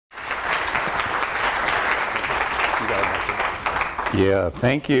Yeah,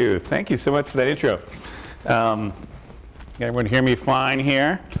 thank you. Thank you so much for that intro. Can everyone hear me fine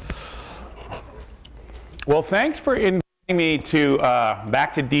here? Well, thanks for inviting me to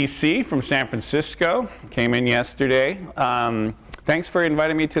back to DC from San Francisco. Came in yesterday. Thanks for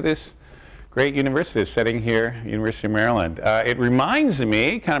inviting me to this great university setting here, University of Maryland. It reminds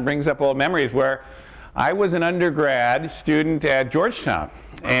me, kind of brings up old memories where I was an undergrad student at Georgetown.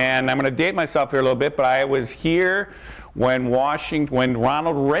 And I'm going to date myself here a little bit, but I was here when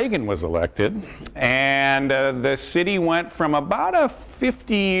Ronald Reagan was elected, and the city went from about a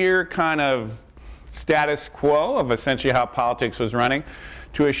 50-year kind of status quo of essentially how politics was running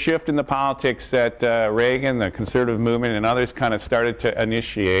to a shift in the politics that Reagan, the conservative movement, and others kind of started to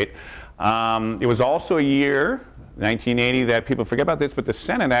initiate. It was also a year, 1980, that people forget about this, but the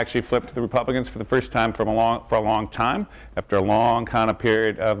Senate actually flipped to the Republicans for the first time for a long time, after a long kind of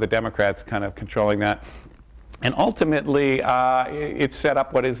period of the Democrats kind of controlling that. And ultimately, it set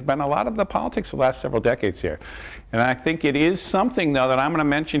up what has been a lot of the politics of the last several decades here. And I think it is something, though, that I'm going to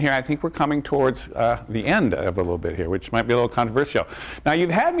mention here. I think we're coming towards the end of a little bit here, which might be a little controversial. Now,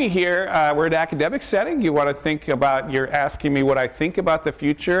 you've had me here. We're at an academic setting. You want to think about, you're asking me what I think about the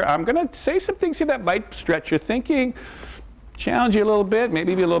future. I'm going to say some things here that might stretch your thinking, challenge you a little bit,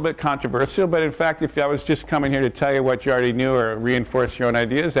 maybe be a little bit controversial, but in fact, if I was just coming here to tell you what you already knew or reinforce your own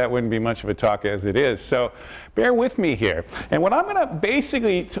ideas, that wouldn't be much of a talk as it is. So bear with me here. And what I'm going to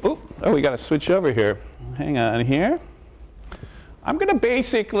basically, oh, we got to switch over here. Hang on here. I'm going to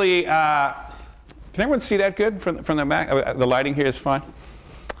basically, can everyone see that good from the back? The lighting here is fine.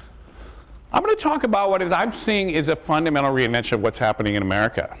 I'm going to talk about what I'm seeing is a fundamental reinvention of what's happening in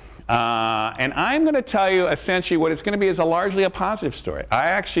America. And I'm going to tell you essentially what it's going to be is largely a positive story. I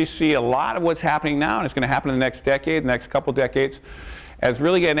actually see a lot of what's happening now, and it's going to happen in the next decade, the next couple decades, as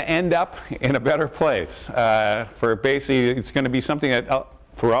really going to end up in a better place. For basically, it's going to be something that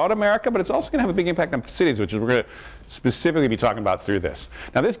throughout America, but it's also going to have a big impact on cities, which is we're going to specifically be talking about through this.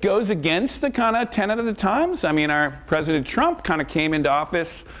 Now, this goes against the kind of tenet of the times. I mean, our President Trump kind of came into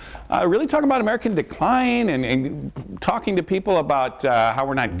office really talking about American decline and talking to people about how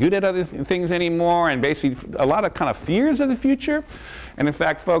we're not good at other things anymore, and basically a lot of kind of fears of the future. And in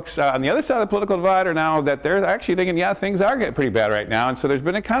fact, folks on the other side of the political divide are now that they're actually thinking, yeah, things are getting pretty bad right now. And so there's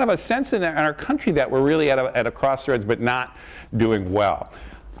been a kind of a sense in our country that we're really at a crossroads, but not doing well.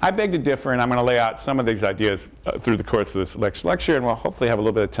 I beg to differ, and I'm going to lay out some of these ideas through the course of this lecture, and we'll hopefully have a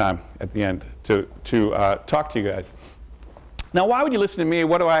little bit of time at the end to talk to you guys. Now, why would you listen to me?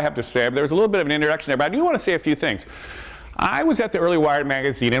 What do I have to say? There was a little bit of an introduction there, but I do want to say a few things. I was at the early Wired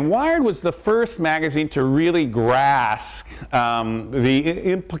magazine, and Wired was the first magazine to really grasp the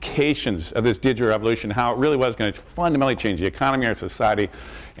implications of this digital revolution, how it really was going to fundamentally change the economy, our society,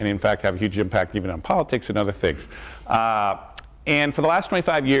 and in fact have a huge impact even on politics and other things. And for the last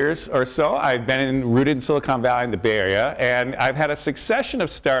 25 years or so, I've been rooted in Silicon Valley in the Bay Area, and I've had a succession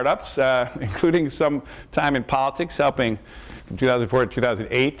of startups, including some time in politics, helping from 2004 to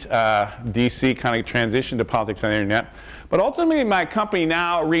 2008, DC kind of transitioned to politics on the internet. But ultimately, my company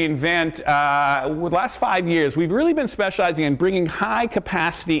now, Reinvent, with the last 5 years, we've really been specializing in bringing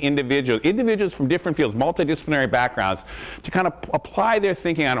high-capacity individuals from different fields, multidisciplinary backgrounds, to kind of apply their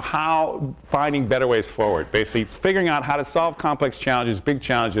thinking on how finding better ways forward, basically figuring out how to solve complex challenges, big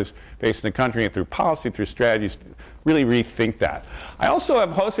challenges facing the country, and through policy, through strategies, really rethink that. I also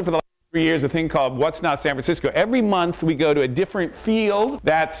have hosted for the last 3 years a thing called What's Not San Francisco. Every month, we go to a different field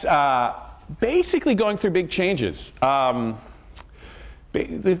that's basically going through big changes.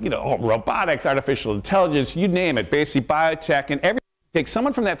 Robotics, artificial intelligence, you name it, basically biotech, and everything. Take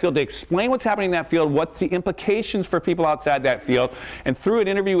someone from that field to explain what's happening in that field, what's the implications for people outside that field, and through an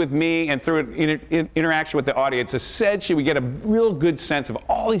interview with me and through an interaction with the audience, essentially we get a real good sense of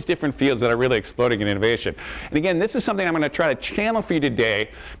all these different fields that are really exploding in innovation. And again, this is something I'm going to try to channel for you today,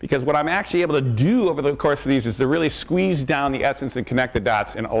 because what I'm actually able to do over the course of these is to really squeeze down the essence and connect the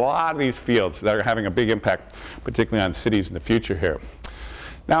dots in a lot of these fields that are having a big impact, particularly on cities in the future here.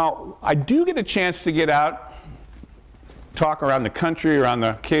 Now, I do get a chance to get out, talk around the country,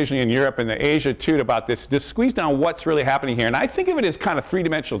 occasionally in Europe and Asia too, about this, to squeeze down what's really happening here. And I think of it as kind of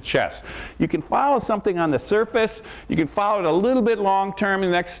three-dimensional chess. You can follow something on the surface, you can follow it a little bit long-term in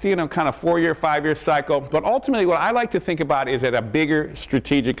the next, kind of 4-year, 5-year cycle. But ultimately, what I like to think about is at a bigger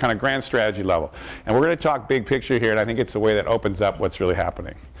strategic, kind of grand strategy level. And we're going to talk big picture here, and I think it's a way that opens up what's really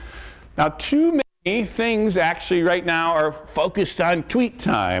happening. Now, too many things actually right now are focused on tweet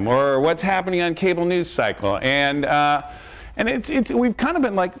time or what's happening on cable news cycle, and we've kind of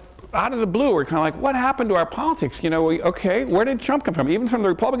been like out of the blue, we're kind of like, what happened to our politics? You know, okay, where did Trump come from? Even from the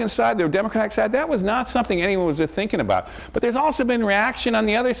Republican side, the Democratic side, that was not something anyone was thinking about. But there's also been reaction on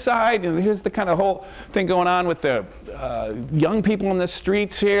the other side, and here's the kind of whole thing going on with the young people in the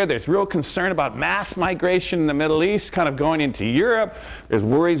streets here. There's real concern about mass migration in the Middle East, kind of going into Europe. There's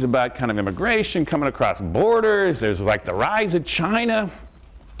worries about kind of immigration coming across borders. There's like the rise of China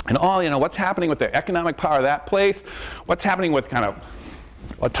and all, you know, what's happening with the economic power of that place, what's happening with kind of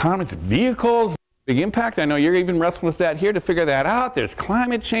autonomous vehicles, big impact. I know you're even wrestling with that here to figure that out. There's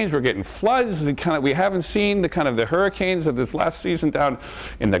climate change. We're getting floods. And kind of, we haven't seen the kind of the hurricanes of this last season down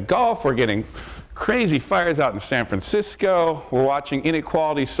in the Gulf. We're getting crazy fires out in San Francisco. We're watching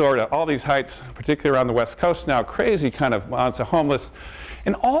inequality soar to all these heights, particularly around the West Coast now. Crazy kind of amounts of homeless.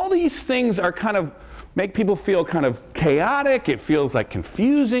 And all these things are kind of make people feel kind of chaotic. It feels like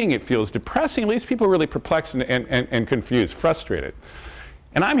confusing. It feels depressing. At least people are really perplexed and confused, frustrated.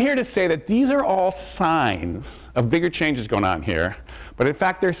 And I'm here to say that these are all signs of bigger changes going on here. But in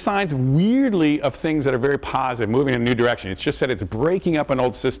fact, they're signs weirdly of things that are very positive, moving in a new direction. It's just that it's breaking up an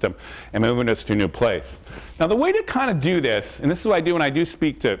old system and moving us to a new place. Now, the way to kind of do this, and this is what I do when I do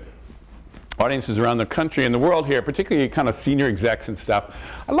speak to audiences around the country and the world here, particularly kind of senior execs and stuff,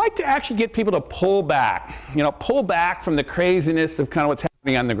 I like to actually get people to pull back, you know, pull back from the craziness of kind of what's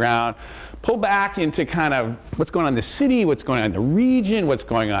happening on the ground, pull back into kind of what's going on in the city, what's going on in the region, what's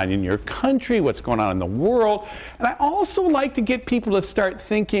going on in your country, what's going on in the world. And I also like to get people to start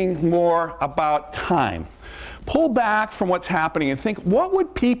thinking more about time. Pull back from what's happening and think, what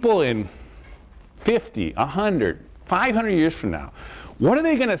would people in 50, 100, 500 years from now, what are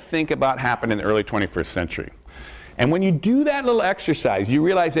they going to think about happening in the early 21st century? And when you do that little exercise, you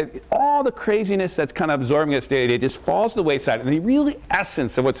realize that all the craziness that's kind of absorbing us day to day just falls to the wayside, and the really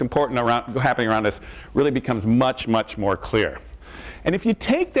essence of what's important happening around us really becomes much, much more clear. And if you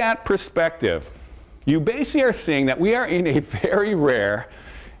take that perspective, you basically are seeing that we are in a very rare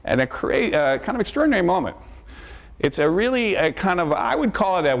and a kind of extraordinary moment. It's a really kind of, I would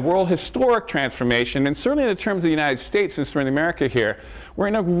call it a world historic transformation, and certainly in the terms of the United States, since we're in America here, we're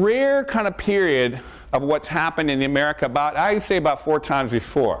in a rare kind of period of what's happened in America I would say about 4 times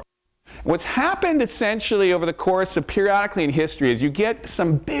before. What's happened essentially over the course of periodically in history is you get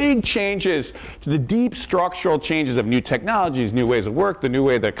some big changes to the deep structural changes of new technologies, new ways of work, the new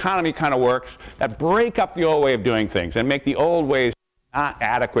way the economy kind of works, that break up the old way of doing things and make the old ways not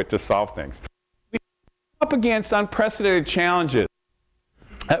adequate to solve things. We're up against unprecedented challenges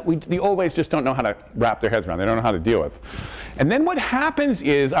that the old ways just don't know how to wrap their heads around. They don't know how to deal with. And then what happens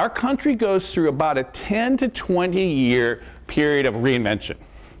is our country goes through about a 10 to 20 year period of reinvention,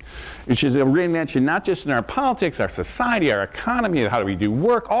 which is a reinvention not just in our politics, our society, our economy, how do we do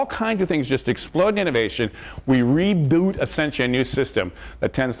work, all kinds of things just explode in innovation. We reboot essentially a new system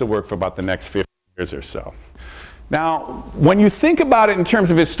that tends to work for about the next 50 years or so. Now, when you think about it in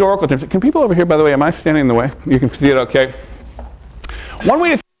terms of historical terms, can people over here, by the way, am I standing in the way? You can see it okay? One way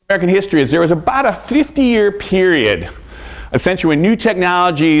to think of American history is there was about a 50-year period essentially when new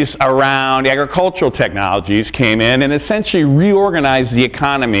technologies around agricultural technologies came in and essentially reorganized the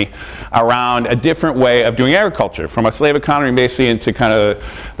economy around a different way of doing agriculture, from a slave economy basically into kind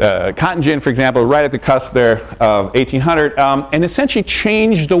of cotton gin, for example, right at the cusp there of 1800, and essentially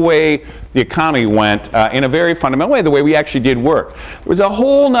changed the way the economy went in a very fundamental way, the way we actually did work. There was a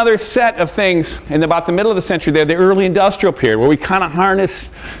whole other set of things in about the middle of the century there, the early industrial period, where we kind of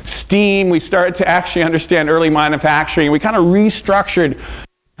harnessed steam. We started to actually understand early manufacturing. We kind of restructured the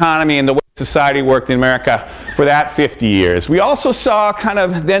economy and the way society worked in America for that 50 years. We also saw kind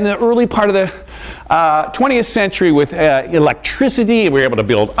of then the early part of the 20th century with electricity. We were able to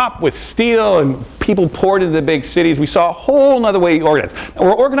build up with steel, and people poured into the big cities. We saw a whole other way to organize. And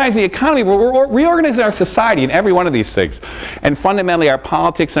we're organizing the economy, but we're reorganizing our society in every one of these things. And fundamentally, our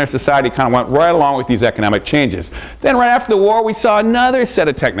politics and our society kind of went right along with these economic changes. Then right after the war, we saw another set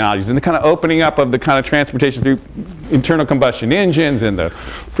of technologies and the kind of opening up of the kind of transportation through internal combustion engines and the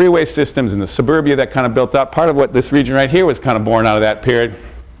freeway systems and the suburbia that kind of built up. Part of what this region right here was kind of born out of that period.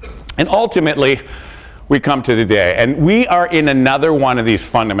 And ultimately, we come to today, and we are in another one of these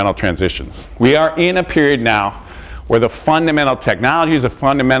fundamental transitions. We are in a period now where the fundamental technologies, the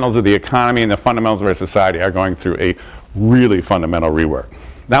fundamentals of the economy, and the fundamentals of our society are going through a really fundamental rework.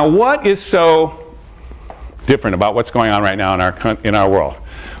 Now, what is so different about what's going on right now in our world?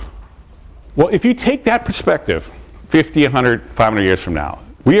 Well, if you take that perspective, 50, 100, 500 years from now,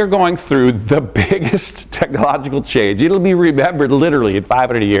 we are going through the biggest technological change. It'll be remembered literally in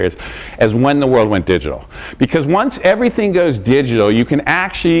 500 years as when the world went digital. Because once everything goes digital, you can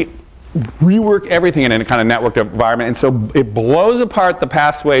actually rework everything in a kind of networked environment. And so it blows apart the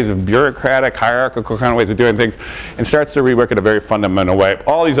past ways of bureaucratic, hierarchical kind of ways of doing things and starts to rework in a very fundamental way,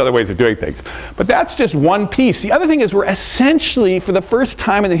 all these other ways of doing things. But that's just one piece. The other thing is we're essentially, for the first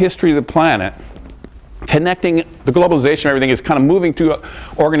time in the history of the planet, connecting the globalization of everything is kind of moving to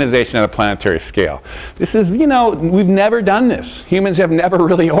organization at a planetary scale. This is, you know, we've never done this. Humans have never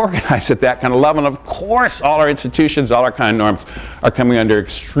really organized at that kind of level. And of course, all our institutions, all our kind of norms are coming under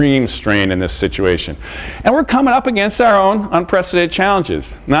extreme strain in this situation. And we're coming up against our own unprecedented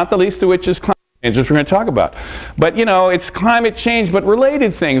challenges, not the least of which is climate change, which we're going to talk about. But, you know, it's climate change, but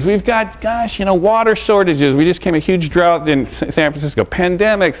related things. We've got, gosh, you know, water shortages. We just came a huge drought in San Francisco.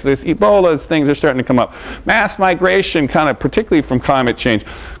 Pandemics, this Ebola, things are starting to come up. Mass migration, kind of particularly from climate change.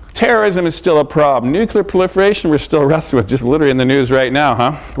 Terrorism is still a problem. Nuclear proliferation we're still wrestling with, just literally in the news right now,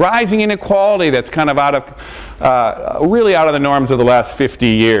 huh? Rising inequality that's kind of out of, really out of the norms of the last 50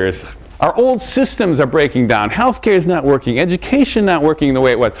 years. Our old systems are breaking down. Healthcare is not working. Education not working the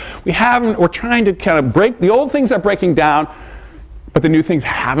way it was. We're trying to kind of break, the old things are breaking down, but the new things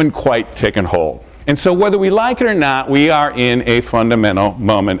haven't quite taken hold. And so whether we like it or not, we are in a fundamental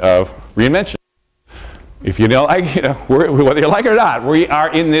moment of reinvention. If you don't like, you know, whether you like it or not, we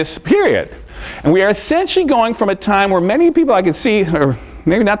are in this period. And we are essentially going from a time where many people I can see, or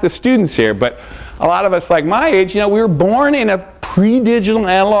maybe not the students here, but a lot of us like my age, you know, we were born in a pre-digital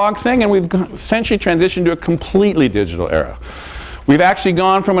analog thing, and we've essentially transitioned to a completely digital era. We've actually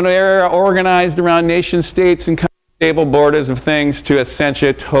gone from an era organized around nation states and kind of stable borders of things to essentially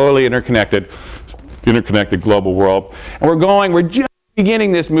a totally interconnected global world. And we're just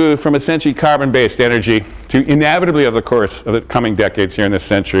beginning this move from essentially carbon-based energy to inevitably, over the course of the coming decades here in this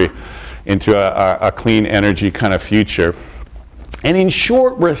century, into a clean energy kind of future. And in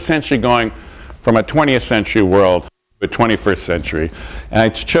short, we're essentially going from a 20th century world to a 21st century. And I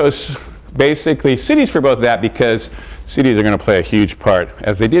chose basically cities for both of that because cities are going to play a huge part,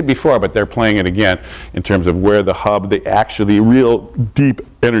 as they did before, but they're playing it again in terms of where the hub, the actually real deep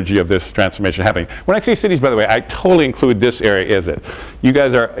energy of this transformation happening. When I say cities, by the way, I totally include this area, is it? You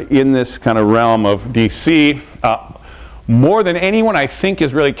guys are in this kind of realm of DC. More than anyone I think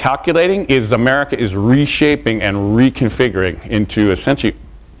is really calculating is America is reshaping and reconfiguring into essentially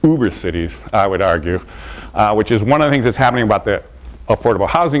uber cities, I would argue, which is one of the things that's happening about the affordable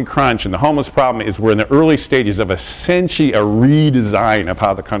housing crunch and the homeless problem is we're in the early stages of essentially a redesign of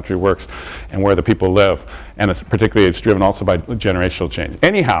how the country works and where the people live. And particularly it's driven also by generational change.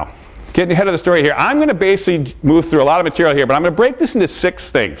 Anyhow, getting ahead of the story here, I'm going to basically move through a lot of material here, but I'm going to break this into 6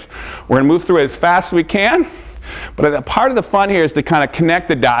 things. We're going to move through it as fast as we can. But a part of the fun here is to kind of connect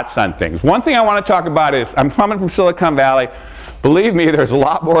the dots on things. One thing I want to talk about is, I'm coming from Silicon Valley. Believe me, there's a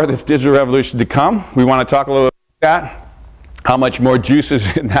lot more of this digital revolution to come. We want to talk a little bit about that. How much more juice is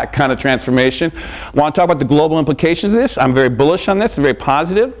in that kind of transformation. I want to talk about the global implications of this. I'm very bullish on this, very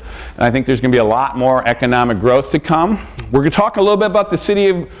positive. And I think there's going to be a lot more economic growth to come. We're going to talk a little bit about the city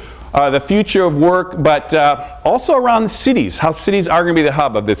of the future of work, but also around cities, how cities are going to be the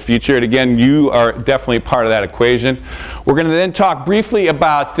hub of this future. And again, you are definitely part of that equation. We're going to then talk briefly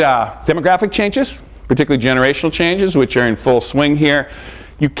about demographic changes, particularly generational changes, which are in full swing here.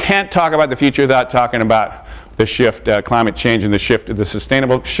 You can't talk about the future without talking about the shift, climate change, and the shift, the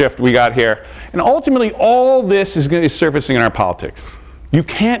sustainable shift we got here. And ultimately, all this is going to be surfacing in our politics. You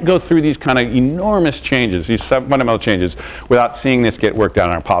can't go through these kind of enormous changes, these fundamental changes, without seeing this get worked out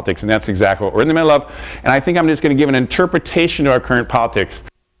in our politics. And that's exactly what we're in the middle of. And I think I'm just going to give an interpretation to our current politics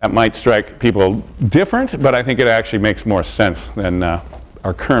that might strike people different, but I think it actually makes more sense than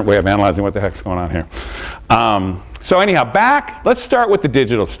our current way of analyzing what the heck's going on here. So anyhow, let's start with the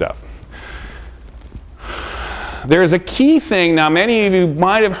digital stuff. There is a key thing, now many of you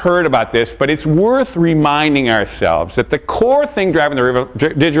might have heard about this, but it's worth reminding ourselves that the core thing driving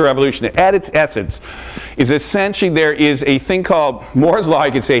the digital revolution at its essence is essentially there is a thing called Moore's Law,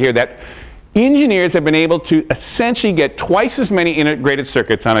 you could say here, that engineers have been able to essentially get twice as many integrated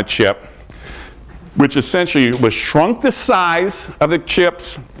circuits on a chip, which essentially was shrunk the size of the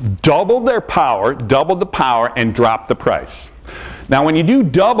chips, doubled the power, and dropped the price. Now, when you do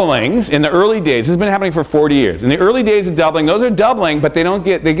doublings in the early days, this has been happening for 40 years. In the early days of doubling, those are doubling, but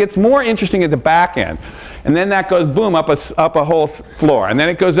it gets more interesting at the back end. And then that goes, boom, up a whole floor. And then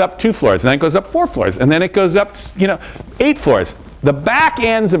it goes up 2 floors. And then it goes up 4 floors. And then it goes up, 8 floors. The back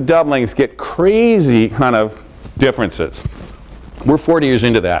ends of doublings get crazy kind of differences. We're 40 years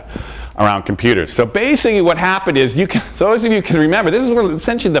into that around computers. So basically what happened is, so those of you can remember, this is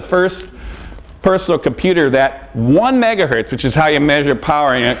essentially the first personal computer, that 1 megahertz, which is how you measure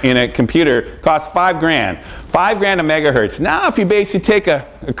power in a computer, costs $5,000. $5,000 a megahertz. Now if you basically take a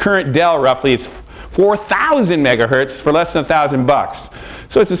current Dell roughly, it's 4,000 megahertz for less than $1,000.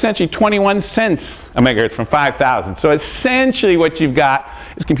 So it's essentially 21 cents a megahertz from 5,000. So essentially what you've got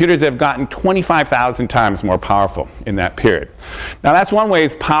is computers that have gotten 25,000 times more powerful in that period. Now that's one way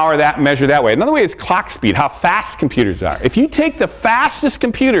is power that measure that way. Another way is clock speed, how fast computers are. If you take the fastest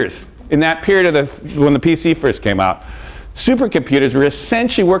computers in that period of when the PC first came out, supercomputers were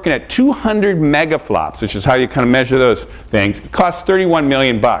essentially working at 200 megaflops, which is how you kind of measure those things. It costs 31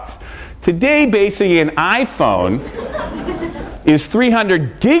 million bucks. Today, basically, an iPhone is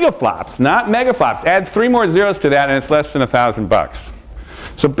 300 gigaflops, not megaflops. Add 3 more zeros to that, and it's less than $1,000.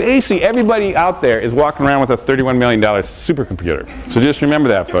 So basically, everybody out there is walking around with a $31 million supercomputer. So just remember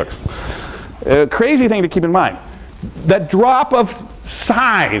that, folks. A crazy thing to keep in mind. That drop of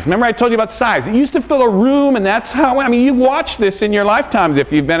size. Remember I told you about size. It used to fill a room, and that's how, I mean, you've watched this in your lifetimes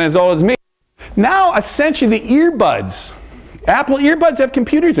if you've been as old as me. Now, essentially, the earbuds. Apple earbuds have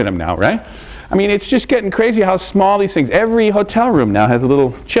computers in them now, right? I mean, it's just getting crazy how small these things. Every hotel room now has a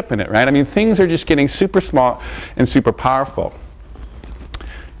little chip in it, right? I mean, things are just getting super small and super powerful.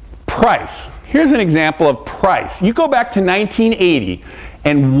 Price. Here's an example of price. You go back to 1980,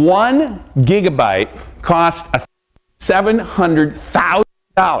 and 1 gigabyte cost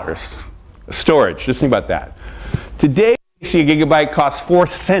 $700,000 storage. Just think about that. Today, you see a gigabyte costs 4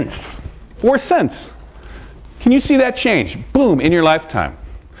 cents. 4 cents. Can you see that change? Boom, in your lifetime.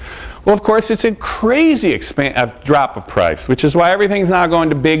 Well, of course, it's a crazy drop of price, which is why everything's now going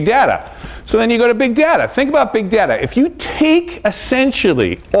to big data. So then you go to big data. Think about big data. If you take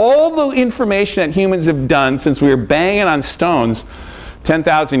essentially all the information that humans have done since we were banging on stones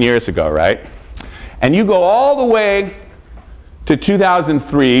 10,000 years ago, right? And you go all the way to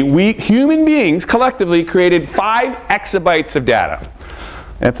 2003, we human beings collectively created 5 exabytes of data.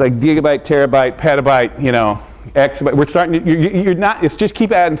 That's like gigabyte, terabyte, petabyte, you know, exabyte. We're starting to, you're not, it's just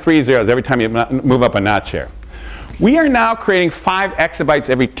keep adding 3 zeros every time you move up a notch here. We are now creating 5 exabytes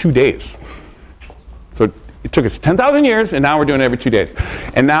every 2 days. So it took us 10,000 years, and now we're doing it every 2 days.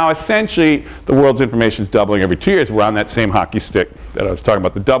 And now essentially the world's information is doubling every 2 years. We're on that same hockey stick that I was talking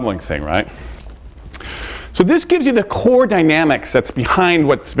about, the doubling thing, right? So this gives you the core dynamics that's behind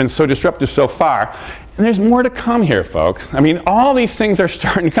what's been so disruptive so far. And there's more to come here, folks. I mean, all these things are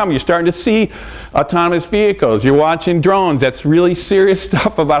starting to come. You're starting to see autonomous vehicles. You're watching drones. That's really serious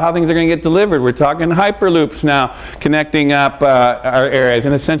stuff about how things are going to get delivered. We're talking hyperloops now, connecting up our areas,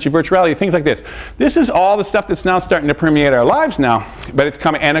 and essentially virtual reality, things like this. This is all the stuff that's now starting to permeate our lives now, but it's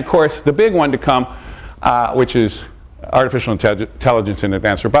coming. And of course, the big one to come, which is artificial intelligence and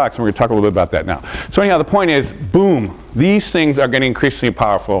advanced robotics, and we're going to talk a little bit about that now. So anyhow, the point is, boom, these things are getting increasingly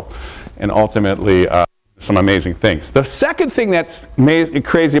powerful and ultimately some amazing things. The second thing that's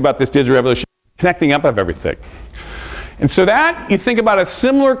crazy about this digital revolution is connecting up of everything. And so that, you think about a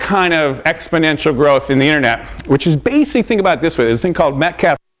similar kind of exponential growth in the internet, which is basically, think about it this way, there's a thing called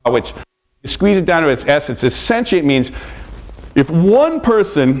Metcalfe's law, which you squeeze it down to its essence. Essentially, it means if one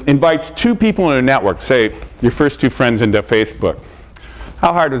person invites 2 people in a network, say your first 2 friends into Facebook,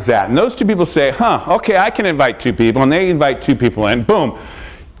 how hard is that? And those 2 people say, huh, okay, I can invite 2 people, and they invite 2 people in, boom.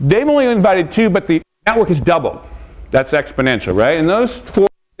 They've only invited 2, but the network is doubled. That's exponential, right? And those 4,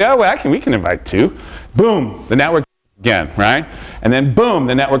 yeah, well, actually, we can invite 2. Boom, the network again, right? And then boom,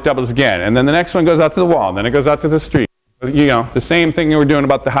 the network doubles again. And then the next one goes out to the wall, and then it goes out to the street. You know, the same thing you were doing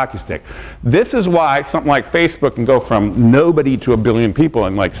about the hockey stick. This is why something like Facebook can go from nobody to 1 billion people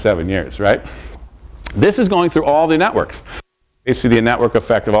in like 7 years, right? This is going through all the networks. Basically the network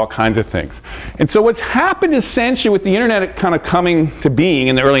effect of all kinds of things. And so what's happened essentially with the internet kind of coming to being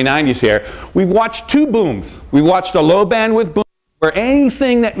in the early 90s here, we've watched 2 booms. We watched a low bandwidth boom where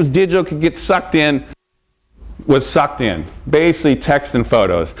anything that was digital could get sucked in, was sucked in. Basically text and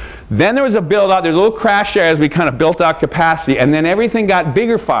photos. Then there was a build out, there's a little crash there as we kind of built out capacity, and then everything got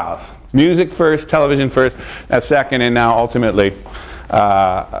bigger files. Music first, television first, that's second, and now ultimately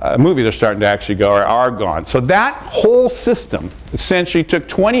movies are starting to actually go, or are gone. So that whole system essentially took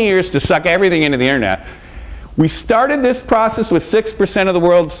 20 years to suck everything into the internet. We started this process with 6% of the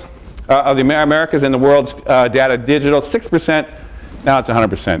world's, of the Americas and the world's data digital, 6%, now it's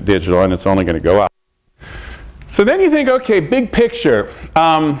 100% digital, and it's only going to go up. So then you think, okay, big picture,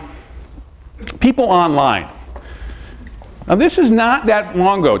 people online. Now this is not that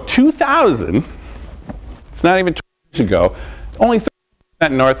long ago, 2000, it's not even 20 years ago, only 30%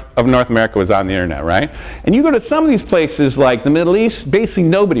 of North America was on the internet, right? And you go to some of these places like the Middle East, basically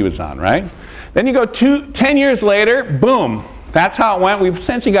nobody was on, right? Then you go 10 years later, boom, That's how it went. We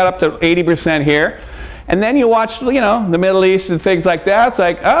essentially got up to 80% here. And then you watch, the Middle East and things like that. It's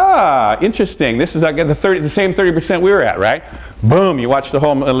like, interesting. This is the same 30% we were at, right? Boom, you watch the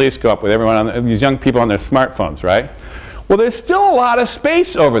whole Middle East go up with everyone, these young people on their smartphones, right? Well, there's still a lot of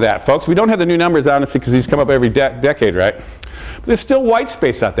space over that, folks. We don't have the new numbers, honestly, because these come up every decade, right? But there's still white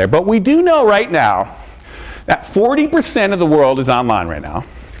space out there. But we do know right now that 40% of the world is online right now.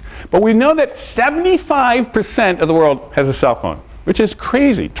 But we know that 75% of the world has a cell phone, which is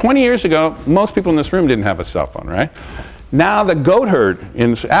crazy. 20 years ago, most people in this room didn't have a cell phone, right? Now the goat herd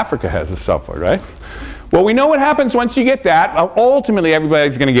in Africa has a cell phone, right? Well, we know what happens once you get that. Ultimately,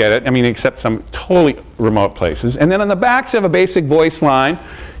 everybody's going to get it. I mean, except some totally remote places. And then on the backs of a basic voice line,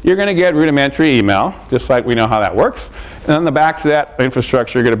 you're going to get rudimentary email, just like we know how that works. And on the backs of that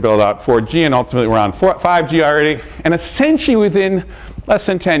infrastructure, you're going to build out 4G, and ultimately we're on 5G already. And essentially within less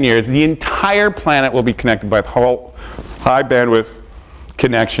than 10 years, the entire planet will be connected by whole high bandwidth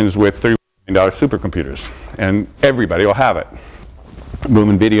connections with $30 billion supercomputers. And everybody will have it. Boom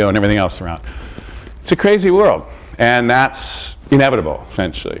and video and everything else around. It's a crazy world, and that's inevitable,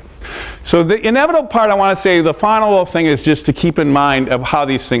 essentially. So the inevitable part, I want to say, the final little thing is just to keep in mind of how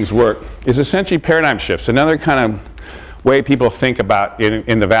these things work, is essentially paradigm shifts, another kind of way people think about it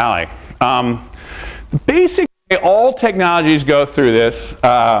in the Valley. Basically, all technologies go through this.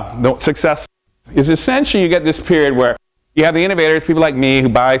 The success is essentially you get this period where you have the innovators, people like me, who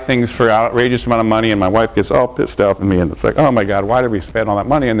buy things for an outrageous amount of money, and my wife gets all pissed off at me, and it's like, oh my God, why did we spend all that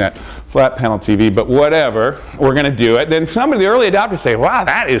money on that flat panel TV? But whatever, we're going to do it. Then some of the early adopters say, wow,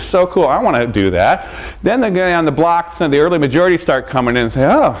 that is so cool, I want to do that. Then the guy on the block, some of the early majority start coming in and say,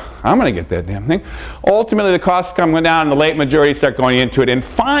 oh, I'm going to get that damn thing. Ultimately, the costs come down, and the late majority start going into it. And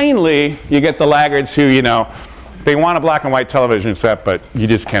finally, you get the laggards who, they want a black and white television set, but you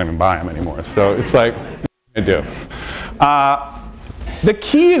just can't even buy them anymore. So it's like, what are you going to do? The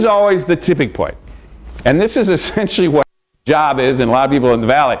key is always the tipping point. And this is essentially what the job is, and a lot of people in the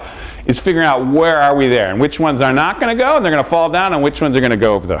Valley, is figuring out where are we there, and which ones are not going to go, and they're going to fall down, and which ones are going to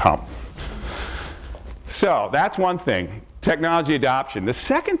go over the hump. So that's one thing, technology adoption. The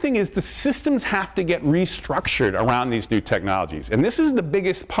second thing is the systems have to get restructured around these new technologies. And this is the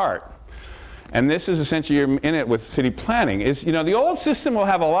biggest part. And this is essentially, you're in it with city planning, is, the old system will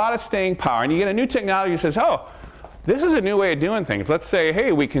have a lot of staying power, and you get a new technology that says, oh, this is a new way of doing things. Let's say,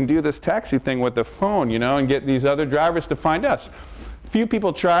 hey, we can do this taxi thing with the phone, and get these other drivers to find us. Few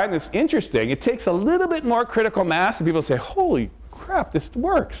people try it, and it's interesting. It takes a little bit more critical mass, and people say, holy crap, this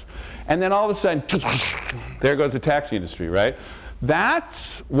works. And then all of a sudden, there goes the taxi industry, right?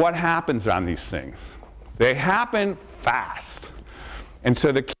 That's what happens on these things. They happen fast. And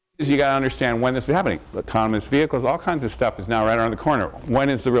so the key is you got to understand when this is happening. Autonomous vehicles, all kinds of stuff is now right around the corner. When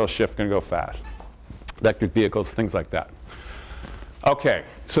is the real shift going to go fast? Electric vehicles, things like that. Okay,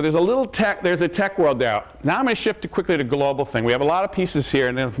 so there's a tech world there. Now I'm going to shift quickly to global thing. We have a lot of pieces here,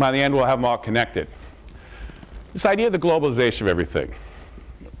 and then by the end we'll have them all connected. This idea of the globalization of everything.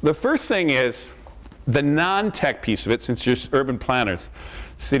 The first thing is the non-tech piece of it, since you're urban planners,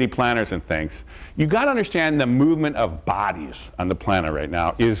 city planners and things. You got to understand the movement of bodies on the planet right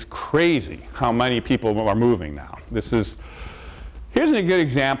now is crazy, how many people are moving now. Here's a good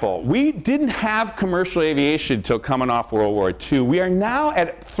example. We didn't have commercial aviation until coming off World War II. We are now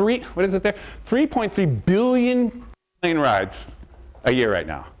at 3.3 billion plane rides a year right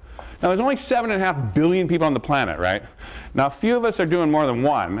now. Now, there's only 7.5 billion people on the planet, right? Now, a few of us are doing more than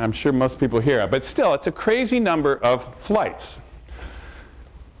one. I'm sure most people here are. But still, it's a crazy number of flights.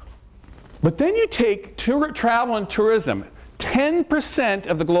 But then you take travel and tourism. 10%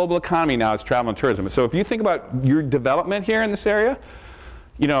 of the global economy now is travel and tourism. So if you think about your development here in this area,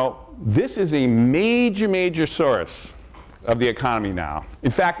 this is a major, major source of the economy now.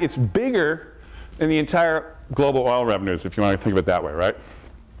 In fact, it's bigger than the entire global oil revenues, if you want to think of it that way, right?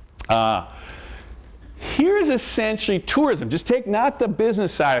 Here's essentially tourism. Just take not the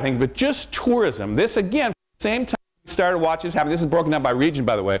business side of things, but just tourism. This, again, same time we started watching this happen. This is broken down by region,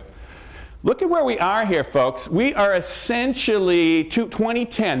 by the way. Look at where we are here, folks. We are essentially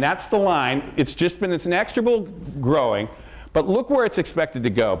 2010. That's the line. It's just been this inexorable growing. But look where it's expected to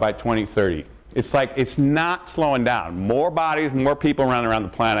go by 2030. It's like it's not slowing down. More bodies, more people running around the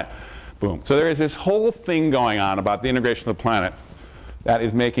planet. Boom. So there is this whole thing going on about the integration of the planet that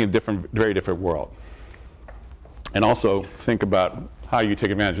is making a very different world. And also think about how you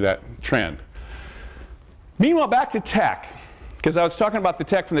take advantage of that trend. Meanwhile, back to tech. Because I was talking about the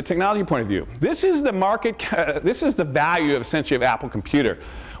tech from the technology point of view. This is the market, this is the value of essentially of Apple Computer.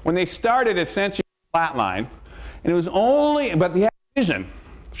 When they started, essentially flatline, and it was only, but they had vision.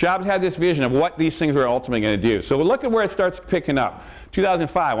 Jobs had this vision of what these things were ultimately going to do. So we'll look at where it starts picking up.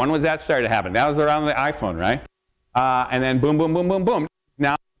 2005, when was that started to happen? That was around the iPhone, right? And then boom, boom, boom, boom, boom.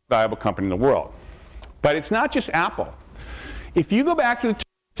 Now it's the most valuable company in the world. But it's not just Apple. If you go back to the 20th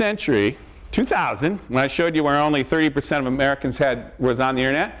century, 2000, when I showed you where only 30% of Americans was on the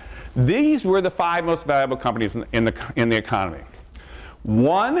internet, these were the 5 most valuable companies in the economy.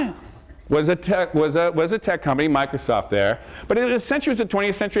 One was a tech company, Microsoft there, but it essentially was a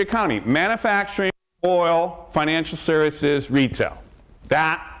 20th century economy. Manufacturing, oil, financial services, retail.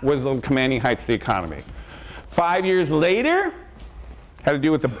 That was the commanding heights of the economy. 5 years later, had to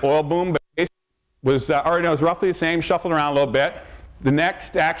do with the oil boom, but it was roughly the same, shuffled around a little bit. The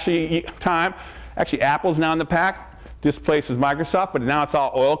next actually Apple's now in the pack, displaces Microsoft, but now it's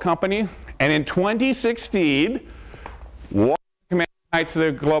all oil companies. And in 2016, what commanding heights of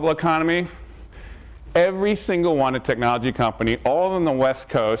the global economy? Every single one a technology company, all of them on the West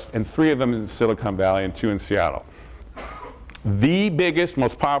Coast, and 3 of them in Silicon Valley and 2 in Seattle. The biggest,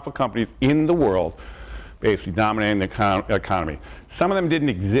 most powerful companies in the world, basically dominating the economy. Some of them didn't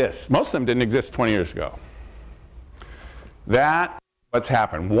exist. Most of them didn't exist 20 years ago. That's what's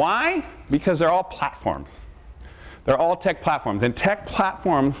happened. Why? Because they're all platforms. They're all tech platforms. And tech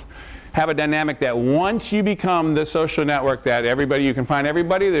platforms have a dynamic that once you become the social network that you can find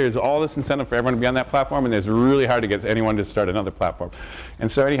everybody, there's all this incentive for everyone to be on that platform, and it's really hard to get anyone to start another platform.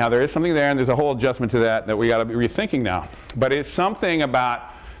 And so anyhow, there is something there, and there's a whole adjustment to that we got to be rethinking now. But it's something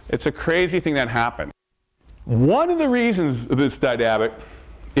about, it's a crazy thing that happened. One of the reasons of this dynamic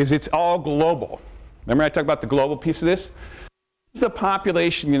is it's all global. Remember I talked about the global piece of this? This is the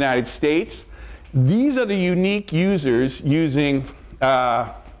population of the United States. These are the unique users using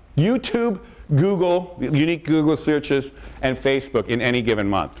YouTube, Google, unique Google searches, and Facebook in any given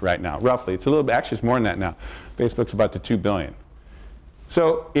month right now, roughly. It's a little bit, actually it's more than that now. Facebook's about to 2 billion.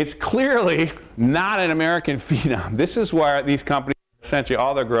 So it's clearly not an American phenom. This is where these companies, essentially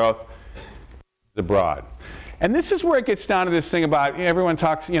all their growth is abroad. And this is where it gets down to this thing about, everyone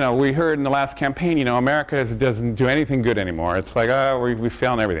talks, we heard in the last campaign, America doesn't do anything good anymore. It's like, oh, we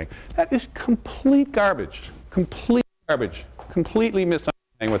fail in everything. That is complete garbage. Complete garbage. Completely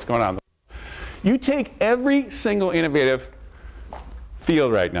misunderstanding what's going on. You take every single innovative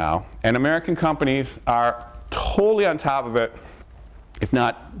field right now, and American companies are totally on top of it, if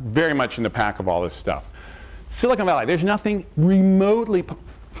not very much in the pack of all this stuff. Silicon Valley, there's nothing remotely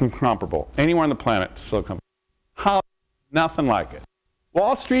comparable anywhere on the planet to Silicon Valley. Nothing like it.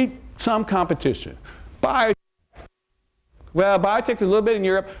 Wall Street, some competition. Biotech, well, biotech's a little bit in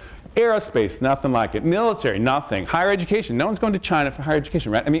Europe. Aerospace, nothing like it. Military, nothing. Higher education, no one's going to China for higher education,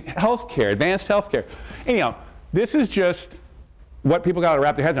 right? I mean, healthcare, advanced healthcare. Anyhow, this is just what people got to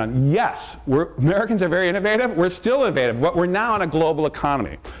wrap their heads on. Yes, Americans are very innovative. We're still innovative, but we're now in a global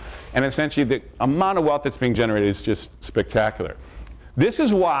economy. And essentially, the amount of wealth that's being generated is just spectacular. This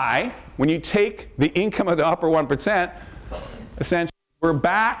is why, when you take the income of the upper 1%, essentially, we're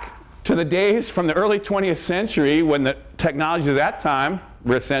back to the days from the early 20th century when the technologies of that time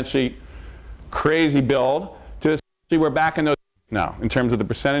were essentially crazy build, to essentially we're back in those now in terms of the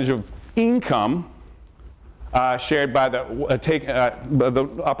percentage of income shared by the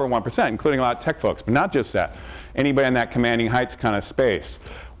upper 1%, including a lot of tech folks, but not just that. Anybody in that commanding heights kind of space.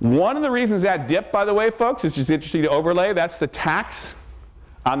 One of the reasons that dipped, by the way, folks, it's just interesting to overlay, that's the tax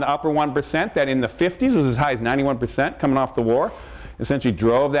on the upper 1% that in the 50s was as high as 91% coming off the war. Essentially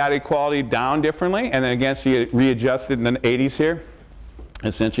drove that equality down differently, and then again, she readjusted in the 80s here.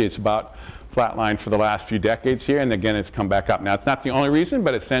 Essentially, it's about flatlined for the last few decades here, and again, it's come back up. Now, it's not the only reason,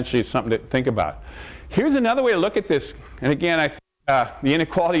 but essentially, it's something to think about. Here's another way to look at this, and again, I think the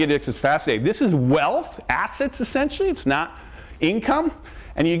inequality index is fascinating. This is wealth, assets, essentially. It's not income.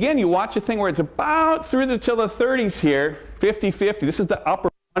 And again, you watch a thing where it's about through till the 30s here, 50-50. This is the upper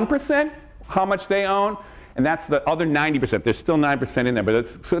 1%, how much they own, and that's the other 90%. There's still 9% in there, but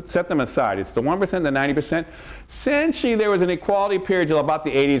let's set them aside. It's the 1%, the 90%. Essentially, there was an equality period till about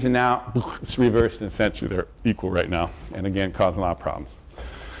the 80s, and now it's reversed, and essentially they're equal right now, and again, causing a lot of problems.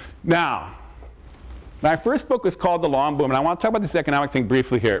 Now, my first book was called The Long Boom, and I want to talk about this economic thing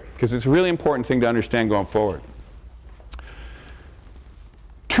briefly here, because it's a really important thing to understand going forward.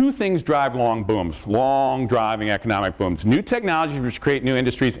 Two things drive long booms, long driving economic booms. New technologies which create new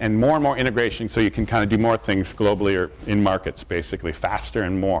industries and more integration so you can kind of do more things globally or in markets, basically, faster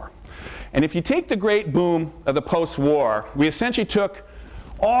and more. And if you take the great boom of the post-war, we essentially took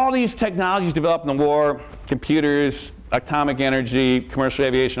all these technologies developed in the war, computers, atomic energy, commercial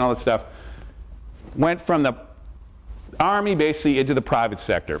aviation, all that stuff, went from the army basically into the private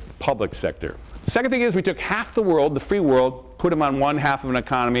sector, public sector. The second thing is we took half the world, the free world, put them on one half of an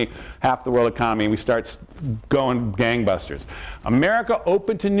economy, half the world economy, and we start going gangbusters. America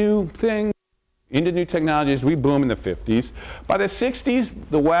open to new things, into new technologies. We boom in the 50s. By the 60s,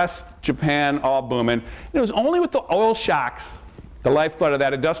 the West, Japan, all booming. And it was only with the oil shocks, the lifeblood of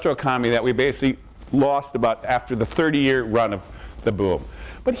that industrial economy, that we basically lost about after the 30-year run of the boom.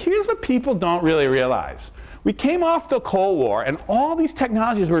 But here's what people don't really realize. We came off the Cold War, and all these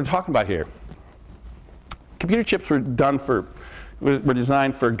technologies we're talking about here, computer chips were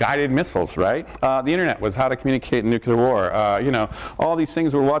designed for guided missiles, right? The internet was how to communicate in nuclear war. You know, all these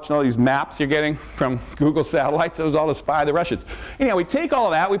things we're watching, all these maps you're getting from Google satellites, it was all to spy the Russians. Anyhow, we take all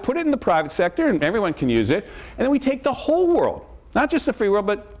of that, we put it in the private sector, and everyone can use it, and then we take the whole world, not just the free world,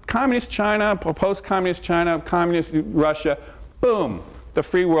 but communist China, post-communist China, communist Russia, boom. The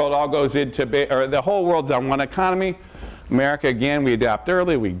free world all goes into, or the whole world's on one economy. America, again, we adapt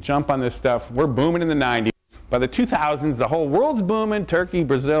early, we jump on this stuff. We're booming in the 90s. By the 2000s, the whole world's booming, Turkey,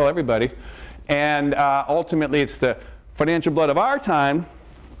 Brazil, everybody. And ultimately, it's the financial blood of our time,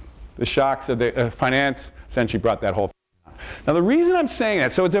 the shocks of the finance, essentially brought that whole thing down. Now, the reason I'm saying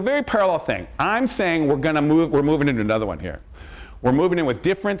that, so it's a very parallel thing. I'm saying we're moving into another one here. We're moving in with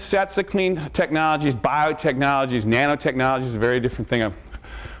different sets of clean technologies, biotechnologies, nanotechnologies, a very different thing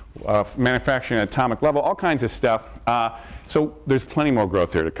of manufacturing at atomic level, all kinds of stuff. So there's plenty more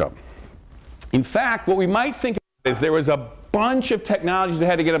growth here to come. In fact, what we might think about is there was a bunch of technologies that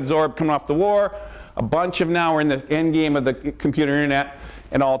had to get absorbed coming off the war, a bunch of now we're in the end game of the computer internet,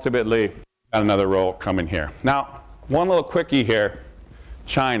 and ultimately got another role coming here. Now, one little quickie here,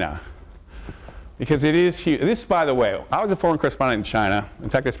 China. Because it is huge. This, by the way, I was a foreign correspondent in China. In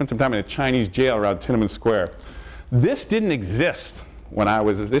fact, I spent some time in a Chinese jail around Tiananmen Square. This didn't exist when I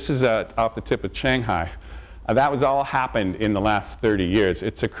was, this is off the tip of Shanghai. That was all happened in the last 30 years.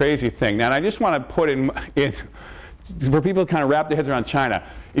 It's a crazy thing. Now, and I just want to put in for people to kind of wrap their heads around China.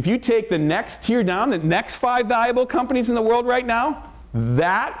 If you take the next tier down, the next 5 valuable companies in the world right now,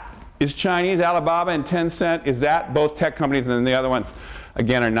 that is Chinese. Alibaba and Tencent is that, both tech companies, and then the other ones,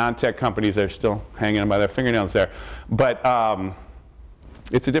 again, are non-tech companies. They're still hanging on by their fingernails there. But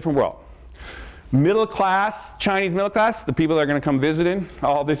it's a different world. Middle class, Chinese middle class, the people that are going to come visiting,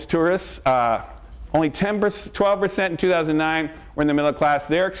 all these tourists, only 12% in 2009 were in the middle class.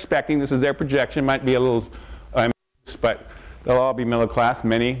 They're expecting, this is their projection, might be a little, but they'll all be middle class,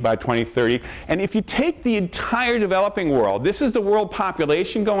 many by 2030. And if you take the entire developing world, this is the world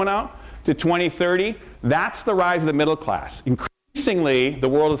population going out to 2030, that's the rise of the middle class. Increasingly, the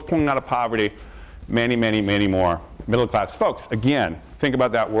world is pulling out of poverty, many, many, many more middle class folks. Again, think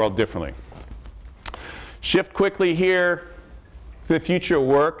about that world differently. Shift quickly here to the future of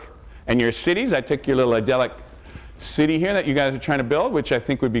work and your cities. I took your little idyllic city here that you guys are trying to build, which I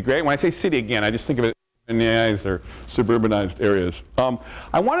think would be great. When I say city, again, I just think of it in the eyes or suburbanized areas.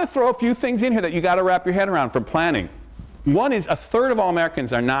 I want to throw a few things in here that you got to wrap your head around for planning. One is 1/3 of all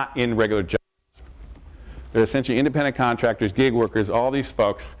Americans are not in regular jobs. They're essentially independent contractors, gig workers, all these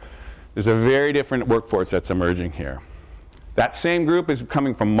folks. There's a very different workforce that's emerging here. That same group is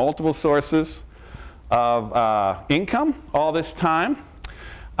coming from multiple sources of income all this time.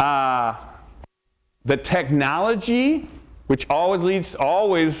 The technology, which always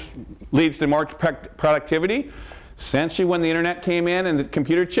leads to more productivity. Essentially, when the internet came in and the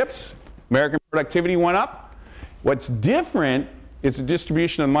computer chips, American productivity went up. What's different is the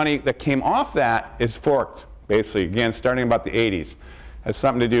distribution of money that came off that is forked, basically, again, starting about the 80s. Has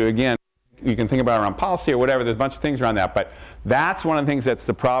something to do, again, you can think about it around policy or whatever, there's a bunch of things around that, but that's one of the things that's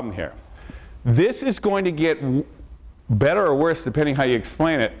the problem here. This is going to get better or worse, depending how you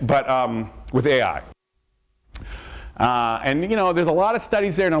explain it, but with AI. And you know, there's a lot of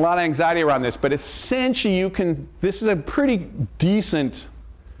studies there and a lot of anxiety around this, but essentially this is a pretty decent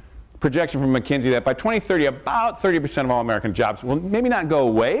projection from McKinsey that by 2030, about 30% of all American jobs will maybe not go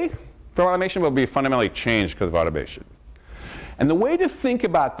away for automation, but will be fundamentally changed because of automation. And the way to think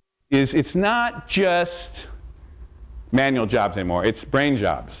about this is it's not just manual jobs anymore, it's brain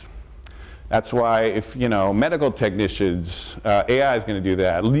jobs. That's why if, you know, medical technicians, AI is going to do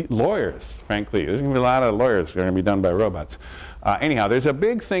that. Lawyers, frankly, there's going to be a lot of lawyers that are going to be done by robots. Anyhow, there's a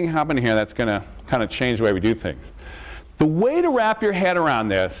big thing happening here that's going to kind of change the way we do things. The way to wrap your head around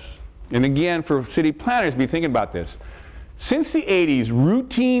this, and again, for city planners, be thinking about this. Since the 80s,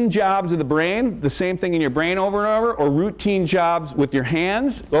 routine jobs of the brain, the same thing in your brain over and over, or routine jobs with your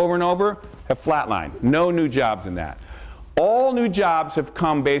hands over and over, have flatlined. No new jobs in that. All new jobs have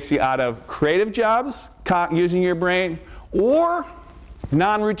come basically out of creative jobs, using your brain, or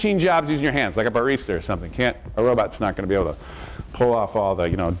non-routine jobs using your hands, like a barista or something. A robot's not going to be able to pull off all the,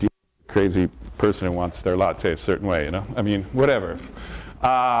 you know, deep, crazy person who wants their latte a certain way, you know? I mean, whatever.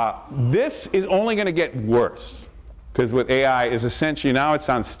 This is only going to get worse, because with AI is essentially, now it's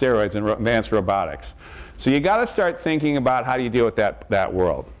on steroids in advanced robotics. So you got to start thinking about how do you deal with that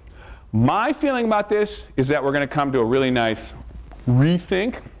world. My feeling about this is that we're going to come to a really nice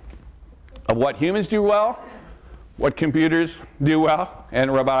rethink of what humans do well, what computers do well,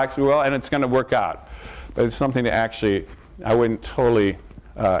 and robotics do well, and it's going to work out. But it's something to actually, I wouldn't totally,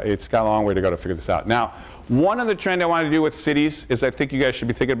 it's got a long way to go to figure this out. Now, one of the trends I want to do with cities is I think you guys should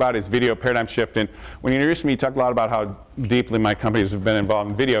be thinking about is video paradigm shift. And when you introduced me, you talked a lot about how deeply my companies have been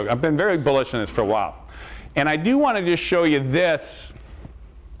involved in video. I've been very bullish on this for a while. And I do want to just show you this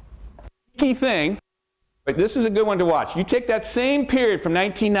key thing, but this is a good one to watch. You take that same period from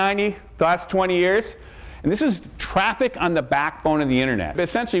 1990, the last 20 years, and this is traffic on the backbone of the internet. But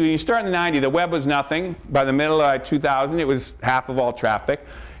essentially, when you start in the 90s, the web was nothing. By the middle of 2000, it was half of all traffic.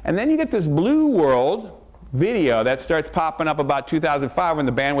 And then you get this blue world video that starts popping up about 2005 when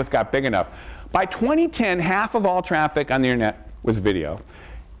the bandwidth got big enough. By 2010, half of all traffic on the internet was video.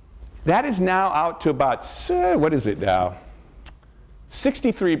 That is now out to about, what is it now?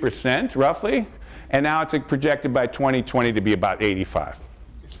 63% roughly, and now it's projected by 2020 to be about 85.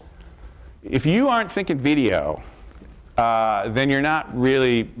 If you aren't thinking video, then you're not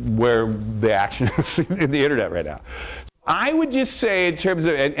really where the action is in the internet right now. I would just say in terms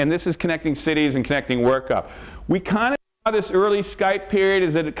of, and this is connecting cities and connecting work up, we kind of saw this early Skype period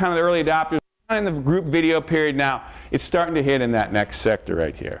is that kind of the early adopters. In the group video period now, it's starting to hit in that next sector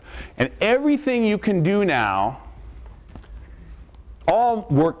right here. And everything you can do now, all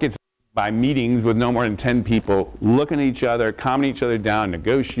work gets by meetings with no more than 10 people, looking at each other, calming each other down,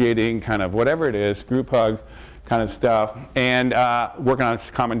 negotiating, kind of whatever it is, group hug kind of stuff, and working on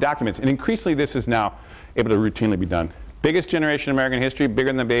common documents. And increasingly, this is now able to routinely be done. Biggest generation in American history, bigger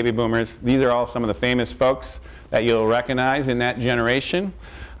than the baby boomers. These are all some of the famous folks that you'll recognize in that generation.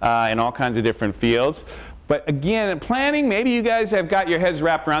 In all kinds of different fields. But again, in planning, maybe you guys have got your heads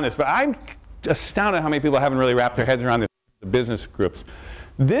wrapped around this, but I'm astounded how many people haven't really wrapped their heads around this, the business groups.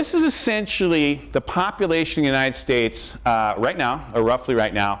 This is essentially the population in the United States right now, or roughly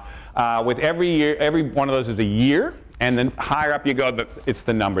right now, with every year, every one of those is a year, and then higher up you go, it's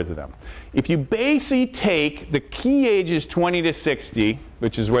the numbers of them. If you basically take the key ages 20 to 60,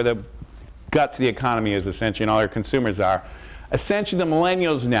 which is where the guts of the economy is essentially, and all our consumers are, essentially the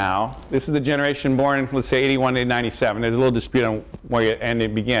millennials now, this is the generation born, let's say 81 to 97, there's a little dispute on where you end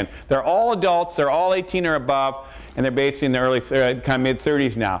and begin. They're all adults, they're all 18 or above, and they're basically in the early, kind of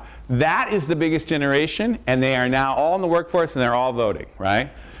mid-30s now. That is the biggest generation, and they are now all in the workforce, and they're all voting,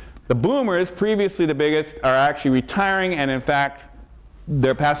 right? The boomers, previously the biggest, are actually retiring, and in fact,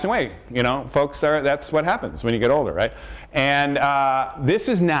 they're passing away. You know, folks are, that's what happens when you get older, right? And this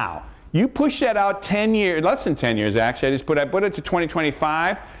is now. You push that out 10 years, less than 10 years actually, I put it to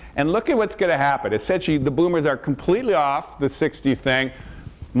 2025, and look at what's going to happen. Essentially, the boomers are completely off the 60 thing.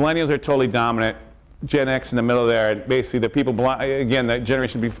 Millennials are totally dominant. Gen X in the middle there, and basically the people, again, the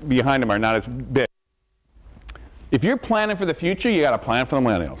generation behind them are not as big. If you're planning for the future, you got to plan for the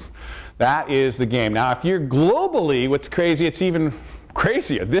millennials. That is the game. Now, if you're globally, what's crazy, it's even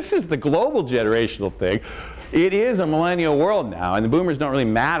crazier. This is the global generational thing. It is a millennial world now, and the boomers don't really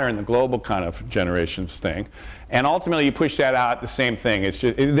matter in the global kind of generations thing. And ultimately, you push that out, the same thing. It's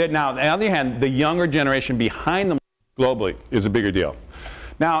just, now, on the other hand, the younger generation behind them globally is a bigger deal.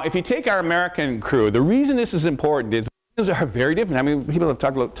 Now, if you take our American crew, the reason this is important is those are very different. I mean, people have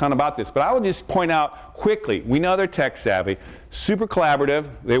talked a ton about this, but I will just point out quickly, we know they're tech savvy, super collaborative,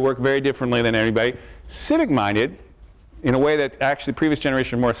 they work very differently than anybody, civic-minded, in a way that actually the previous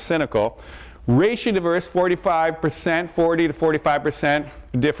generation were more cynical, racially diverse, 45%, 40 to 45%,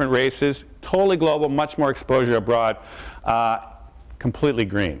 different races, totally global, much more exposure abroad, completely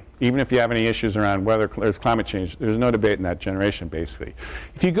green. Even if you have any issues around whether there's climate change, there's no debate in that generation, basically.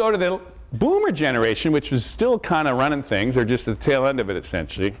 If you go to the boomer generation, which is still kind of running things, or just the tail end of it,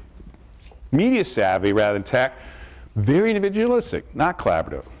 essentially, media savvy rather than tech, very individualistic, not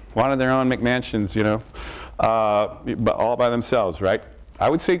collaborative. Wanted their own McMansions, you know, but all by themselves, right? I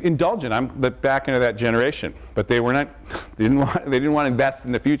would say indulgent. I'm back into that generation, but they were not. They didn't want to invest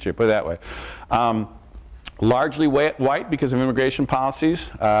in the future. Put it that way. Largely white because of immigration policies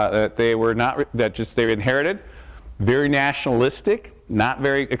that they were not. That just they inherited. Very nationalistic, not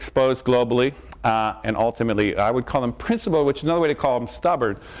very exposed globally, and ultimately, I would call them principled, which is another way to call them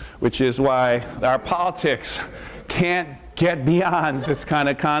stubborn, which is why our politics can't get beyond this kind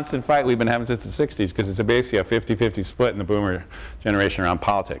of constant fight we've been having since the 60s, because it's basically a 50-50 split in the boomer generation around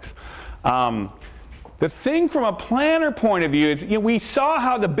politics. The thing from a planner point of view is, you know, we saw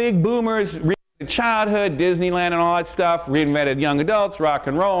how the big boomers childhood, Disneyland and all that stuff, reinvented young adults, rock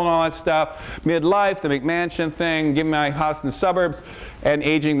and roll and all that stuff, midlife, the McMansion thing, give me my house in the suburbs, and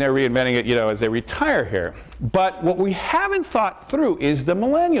aging, they're reinventing it, as they retire here. But what we haven't thought through is the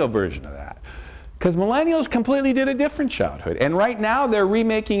millennial version of that. Because millennials completely did a different childhood. And right now they're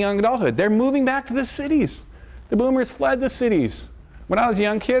remaking young adulthood. They're moving back to the cities. The boomers fled the cities. When I was a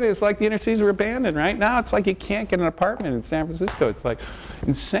young kid, it's like the inner cities were abandoned, right? Now it's like you can't get an apartment in San Francisco. It's like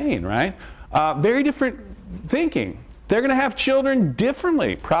insane, right? Very different thinking. They're going to have children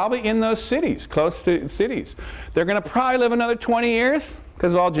differently, probably in those cities, close to cities. They're going to probably live another 20 years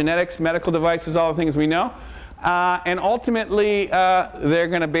because of all genetics, medical devices, all the things we know. And ultimately, they're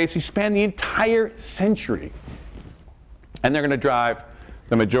going to basically spend the entire century. And they're going to drive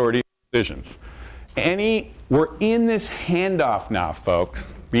the majority of decisions. We're in this handoff now,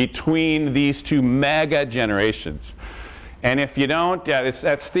 folks, between these two mega generations. And if you don't,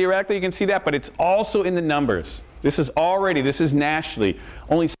 that's theoretically, you can see that, but it's also in the numbers. This is nationally.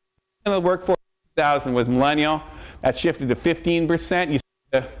 Only 6% of the workforce in 2000 was millennial. That shifted to 15%. You see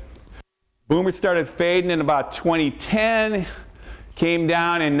the boomers started fading in about 2010, came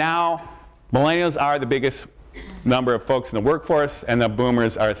down, and now millennials are the biggest number of folks in the workforce, and the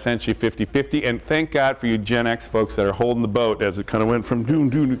boomers are essentially 50-50. And thank God for you Gen X folks that are holding the boat as it kind of went from doom,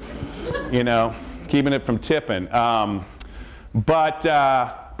 keeping it from tipping.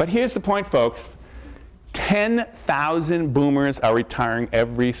 But here's the point, folks. 10,000 boomers are retiring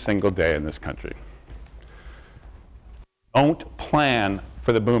every single day in this country. Don't plan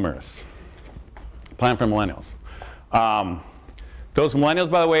for the boomers. Plan for millennials. Those millennials,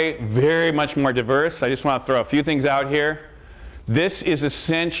 by the way, very much more diverse. I just want to throw a few things out here. This is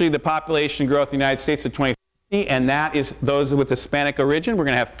essentially the population growth in the United States of 2050, and that is those with Hispanic origin. We're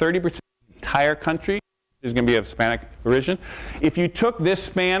going to have 30% of the entire country is going to be of Hispanic origin. If you took this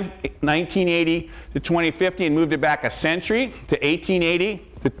span, 1980 to 2050, and moved it back a century to 1880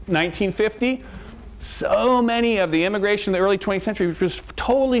 to 1950, so many of the immigration in the early 20th century was just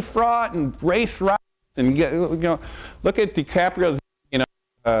totally fraught and race riots. And look at DiCaprio's,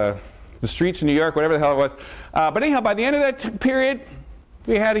 The Streets of New York, whatever the hell it was. But anyhow, by the end of that period,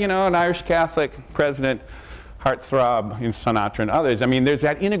 we had, an Irish Catholic president, heartthrob, Sinatra and others. I mean, there's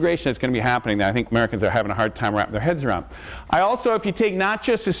that integration that's going to be happening that I think Americans are having a hard time wrapping their heads around. I also, if you take not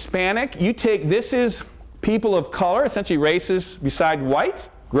just Hispanic, this is people of color, essentially races beside white,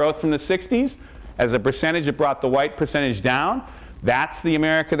 growth from the 60s. As a percentage, it brought the white percentage down. That's the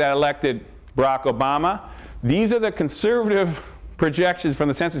America that elected Barack Obama. These are the conservative projections from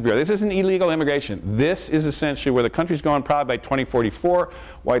the Census Bureau. This isn't illegal immigration. This is essentially where the country's going. Probably by 2044,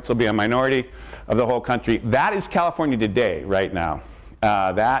 whites will be a minority of the whole country. That is California today, right now.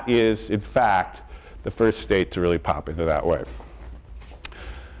 That is, in fact, the first state to really pop into that way.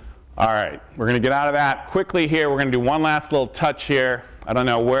 All right, we're going to get out of that quickly here. We're going to do one last little touch here. I don't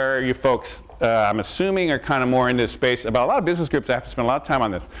know where you folks, I'm assuming, are kind of more into this space. About a lot of business groups, I have to spend a lot of time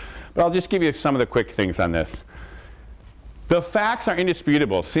on this. But I'll just give you some of the quick things on this. The facts are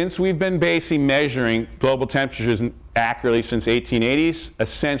indisputable. Since we've been basically measuring global temperatures accurately since 1880s,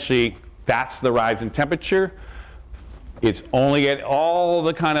 essentially that's the rise in temperature. It's only at all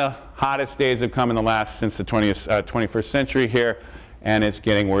the kind of hottest days have come in the last, since the 21st century here, and it's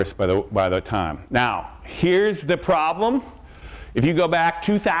getting worse by the time. Now, here's the problem. If you go back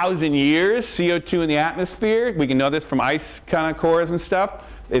 2,000 years, CO2 in the atmosphere, we can know this from ice kind of cores and stuff.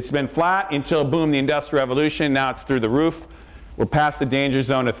 It's been flat until, boom, the Industrial Revolution. Now it's through the roof. We're past the danger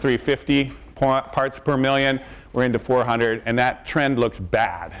zone of 350 parts per million. We're into 400, and that trend looks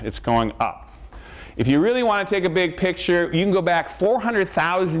bad. It's going up. If you really want to take a big picture, you can go back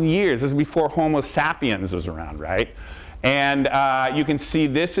 400,000 years. This is before Homo sapiens was around, right? And you can see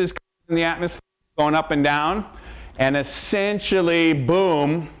this is in the atmosphere going up and down. And essentially,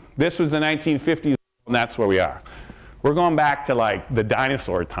 boom, this was the 1950s, and that's where we are. We're going back to like the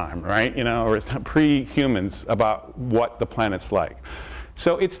dinosaur time, right? Or pre-humans about what the planet's like.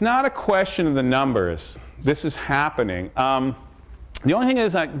 So it's not a question of the numbers. This is happening. The only thing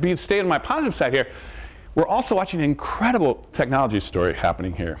is, I'd stay on my positive side here, we're also watching an incredible technology story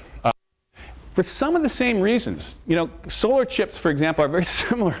happening here. For some of the same reasons. Solar chips, for example, are very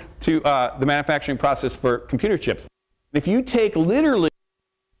similar to the manufacturing process for computer chips. If you take literally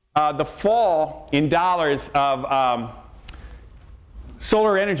the fall in dollars of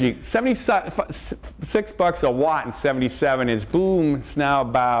solar energy, $76 a watt in 77 is, boom, it's now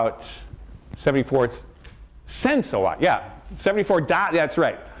about 74 cents a watt. Yeah, that's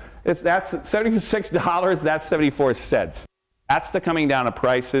right. That's $76, that's 74 cents. That's the coming down of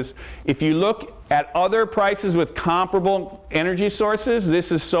prices. If you look at other prices with comparable energy sources.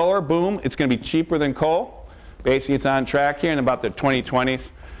 This is solar, boom, it's going to be cheaper than coal. Basically, it's on track here in about the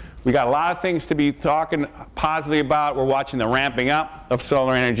 2020s. We got a lot of things to be talking positively about. We're watching the ramping up of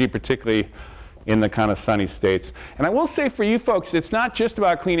solar energy, particularly in the kind of sunny states. And I will say for you folks, it's not just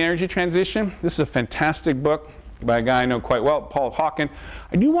about clean energy transition. This is a fantastic book by a guy I know quite well, Paul Hawken.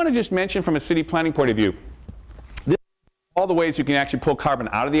 I do want to just mention from a city planning point of view, this is all the ways you can actually pull carbon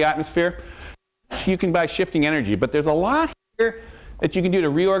out of the atmosphere. You can by shifting energy, but there's a lot here that you can do to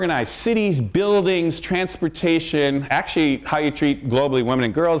reorganize cities, buildings, transportation, actually how you treat globally women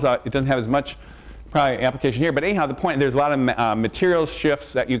and girls. It doesn't have as much probably application here, but anyhow, the point, there's a lot of materials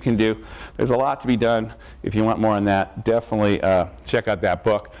shifts that you can do. There's a lot to be done. If you want more on that, definitely check out that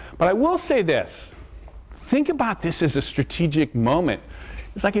book. But I will say this, think about this as a strategic moment.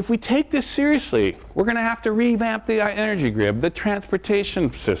 It's like if we take this seriously, we're going to have to revamp the energy grid, the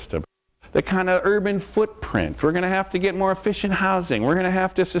transportation system, the kind of urban footprint. We're going to have to get more efficient housing. We're going to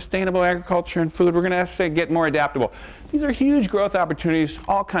have to sustainable agriculture and food. We're going to have to get more adaptable. These are huge growth opportunities,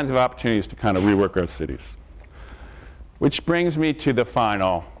 all kinds of opportunities to kind of rework our cities. Which brings me to the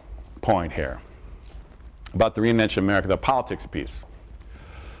final point here about the reinvention of America, the politics piece.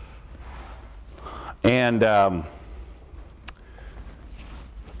 And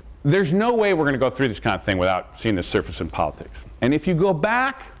there's no way we're going to go through this kind of thing without seeing the surface in politics. And if you go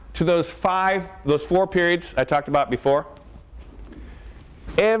back to those four periods I talked about before,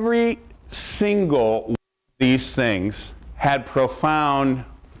 every single one of these things had profound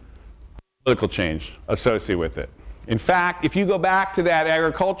political change associated with it. In fact, if you go back to that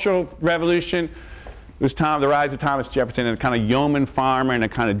agricultural revolution, it was the rise of Thomas Jefferson and a kind of yeoman farmer and a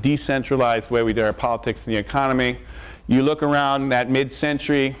kind of decentralized way we did our politics and the economy. You look around that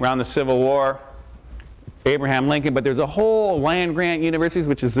mid-century, around the Civil War, Abraham Lincoln, but there's a whole land-grant universities,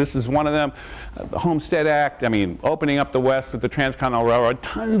 this is one of them, the Homestead Act, I mean, opening up the West with the Transcontinental Railroad,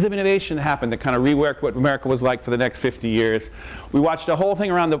 tons of innovation happened to kind of rework what America was like for the next 50 years. We watched the whole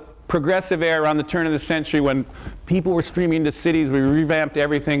thing around the progressive era, around the turn of the century when people were streaming into cities. We revamped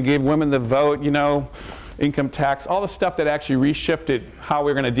everything, gave women the vote, you know, income tax, all the stuff that actually reshifted how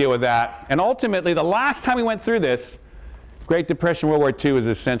we were going to deal with that. And ultimately, the last time we went through this, Great Depression, World War II is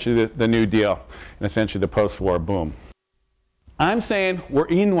essentially the New Deal, and essentially the post-war boom. I'm saying we're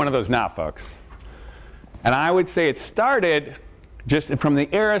in one of those now, folks. And I would say it started just from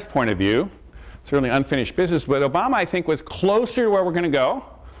the era's point of view, certainly unfinished business, but Obama, I think, was closer to where we're going to go.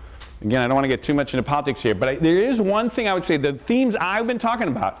 Again, I don't want to get too much into politics here, but there is one thing I would say, the themes I've been talking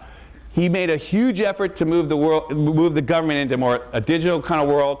about, he made a huge effort to move the government into a digital kind of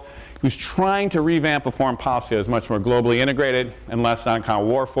world. He was trying to revamp a foreign policy that was much more globally integrated and less on kind of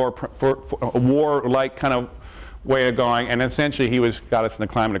war-like kind of way of going. And essentially, he got us in the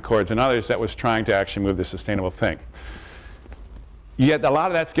climate accords and others that was trying to actually move the sustainable thing. Yet a lot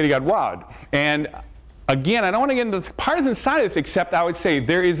of that's getting outlawed. And again, I don't want to get into the partisan side of this, except I would say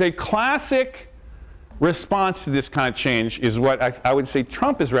there is a classic response to this kind of change is what I would say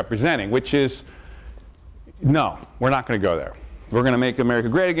Trump is representing, which is, no, we're not going to go there. We're going to make America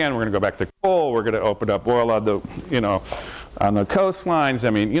great again. We're going to go back to coal. We're going to open up oil on the, on the coastlines. I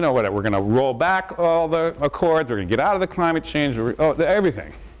mean, whatever. We're going to roll back all the accords. We're going to get out of the climate change.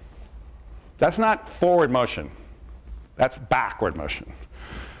 Everything. That's not forward motion. That's backward motion.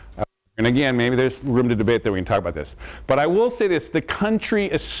 And again, maybe there's room to debate that we can talk about this. But I will say this. The country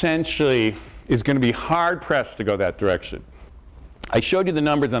essentially is going to be hard-pressed to go that direction. I showed you the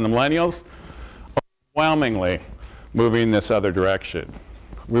numbers on the millennials. Overwhelmingly moving this other direction.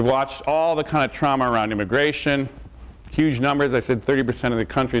 We've watched all the kind of trauma around immigration, huge numbers. I said 30% of the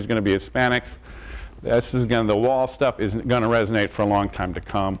country is going to be Hispanics. This is the wall stuff is going to resonate for a long time to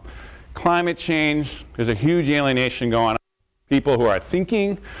come. Climate change, there's a huge alienation going on. People who are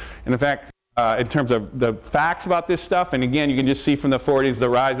thinking, and in fact, in terms of the facts about this stuff, and again, you can just see from the 40s the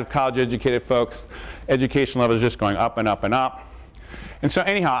rise of college-educated folks, education levels just going up and up and up. And so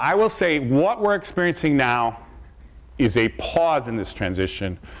anyhow, I will say what we're experiencing now is a pause in this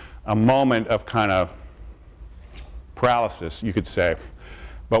transition, a moment of kind of paralysis, you could say.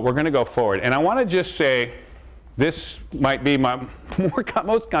 But we're going to go forward. And I want to just say, this might be my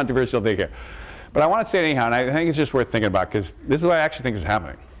most controversial thing here. But I want to say it anyhow, and I think it's just worth thinking about, because this is what I actually think is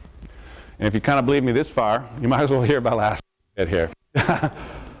happening. And if you kind of believe me this far, you might as well hear about last bit here.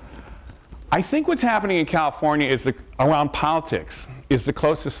 I think what's happening in California is around politics is the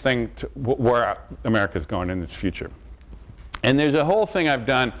closest thing to where America is going in its future. And there's a whole thing I've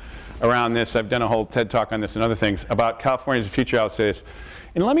done around this. I've done a whole TED Talk on this and other things about California's future. I'll say this.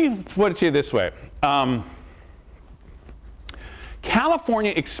 And let me put it to you this way.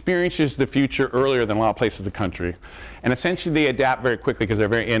 California experiences the future earlier than a lot of places in the country. And essentially they adapt very quickly because they're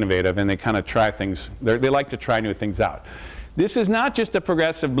very innovative and they kind of try things. They like to try new things out. This is not just a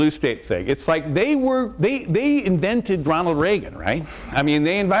progressive blue state thing. It's like they invented Ronald Reagan, right? I mean,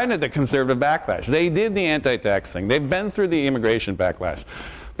 they invented the conservative backlash. They did the anti-tax thing. They've been through the immigration backlash.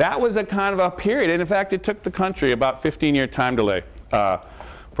 That was a kind of a period. And in fact, it took the country about 15-year time delay for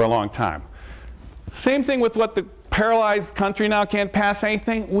a long time. Same thing with what the paralyzed country now can't pass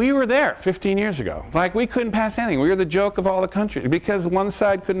anything. We were there 15 years ago. Like, we couldn't pass anything. We were the joke of all the countries because one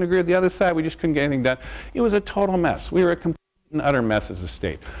side couldn't agree with the other side. We just couldn't get anything done. It was a total mess. We were a complete and utter mess as a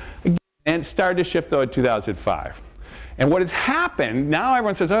state. And it started to shift, though, in 2005. And what has happened, now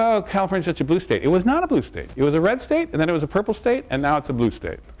everyone says, oh, California's such a blue state. It was not a blue state. It was a red state, and then it was a purple state, and now it's a blue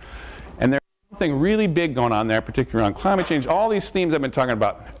state. And there's something really big going on there, particularly around climate change. All these themes I've been talking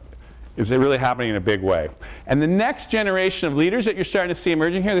about is it really happening in a big way. And the next generation of leaders that you're starting to see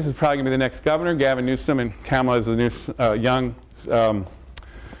emerging here, this is probably going to be the next governor. Gavin Newsom, and Kamala is the new young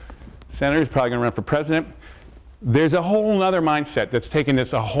senator who's probably going to run for president. There's a whole other mindset that's taking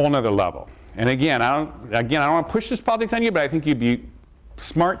this a whole other level. And again, I don't want to push this politics on you, but I think you'd be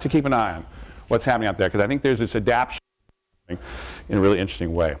smart to keep an eye on what's happening out there, because I think there's this adaptation in a really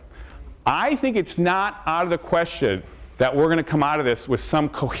interesting way. I think it's not out of the question that we're going to come out of this with some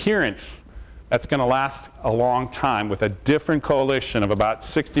coherence that's going to last a long time with a different coalition of about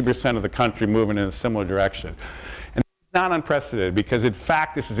 60% of the country moving in a similar direction. And it's not unprecedented because, in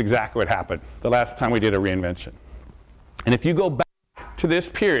fact, this is exactly what happened the last time we did a reinvention. And if you go back to this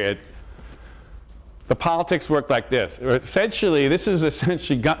period, the politics worked like this. Essentially, this is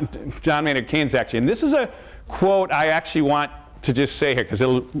essentially John Maynard Keynes, actually. And this is a quote I actually want to just say here because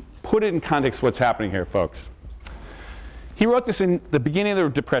it'll put it in context of what's happening here, folks. He wrote this in the beginning of the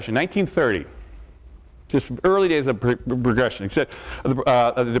Depression, 1930, just early days of progression. He said,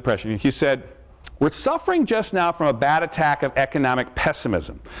 of the Depression. He said, "We're suffering just now from a bad attack of economic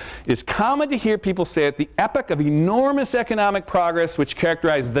pessimism. It is common to hear people say that the epoch of enormous economic progress which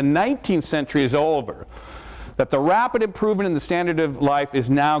characterized the 19th century is over, that the rapid improvement in the standard of life is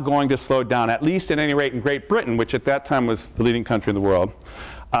now going to slow down, at least at any rate in Great Britain," which at that time was the leading country in the world.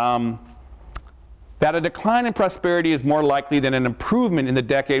 That a decline in prosperity is more likely than an improvement in the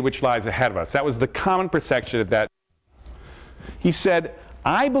decade which lies ahead of us. That was the common perception at that time. He said,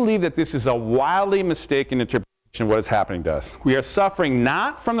 "I believe that this is a wildly mistaken interpretation of what is happening to us. We are suffering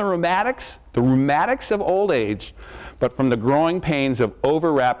not from the rheumatics of old age, but from the growing pains of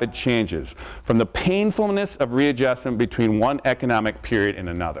over-rapid changes, from the painfulness of readjustment between one economic period and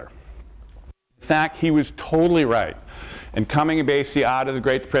another." In fact, he was totally right. And coming basically out of the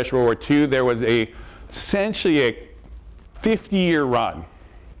Great Depression, World War II, there was essentially a 50-year run,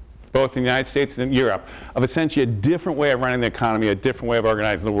 both in the United States and in Europe, of essentially a different way of running the economy, a different way of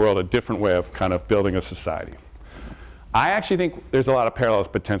organizing the world, a different way of kind of building a society. I actually think there's a lot of parallels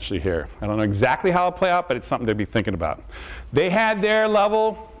potentially here. I don't know exactly how it'll play out, but it's something to be thinking about. They had their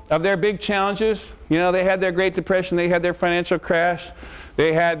level of their big challenges. You know, they had their Great Depression, they had their financial crash,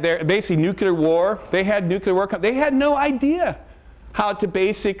 they had their basically nuclear war. They had nuclear war. They had no idea how to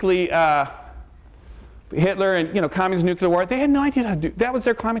basically Hitler and communist nuclear war. They had no idea how to do. That was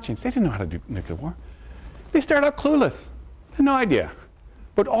their climate change. They didn't know how to do nuclear war. They started out clueless. They had no idea.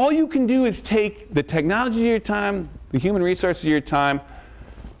 But all you can do is take the technology of your time, the human resources of your time.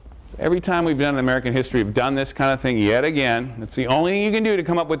 Every time we've done in American history, we've done this kind of thing yet again. It's the only thing you can do to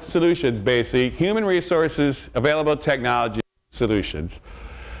come up with solutions, basically. Human resources, available technology, solutions.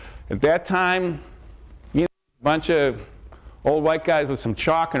 At that time, a bunch of old white guys with some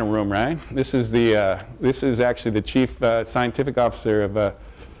chalk in a room, right? This is actually the chief scientific officer of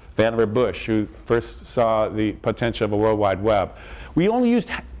Vannevar Bush, who first saw the potential of a World Wide Web. We only used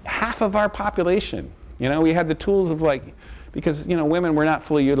half of our population. We had the tools of because women were not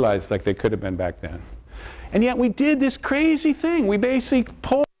fully utilized like they could have been back then. And yet we did this crazy thing. We basically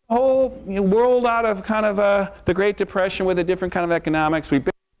pulled the whole world out of kind of the Great Depression with a different kind of economics. We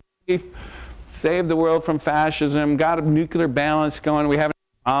basically saved the world from fascism, got a nuclear balance going. We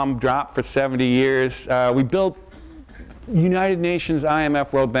haven't dropped for 70 years. We built United Nations,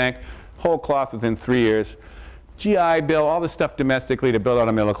 IMF, World Bank, whole cloth within 3 years. GI Bill, all this stuff domestically to build out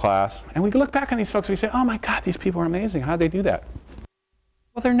a middle class. And we look back on these folks and we say, oh my God, these people are amazing. How did they do that?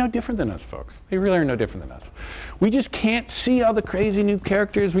 Well, they're no different than us, folks. They really are no different than us. We just can't see all the crazy new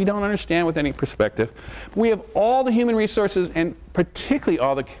characters. We don't understand with any perspective. We have all the human resources and particularly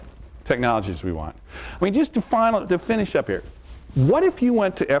all the technologies we want. I mean, just to finish up here, what if you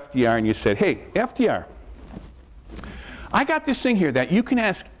went to FDR and you said, hey, FDR, I got this thing here that you can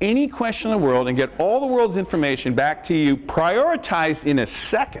ask any question in the world and get all the world's information back to you, prioritized in a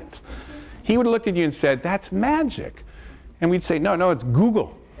second. He would have looked at you and said, that's magic. And we'd say, no, it's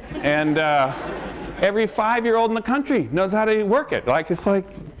Google. And every 5-year-old in the country knows how to work it.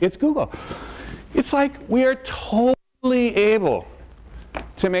 It's Google. It's like we are totally able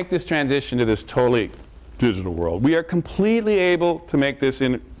to make this transition to this totally digital world. We are completely able to make this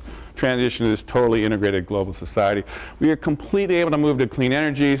transition to this totally integrated global society. We are completely able to move to clean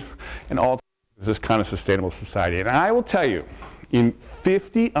energy and all this kind of sustainable society. And I will tell you, in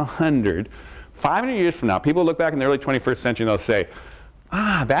 50, 100, 500 years from now, people look back in the early 21st century and they'll say,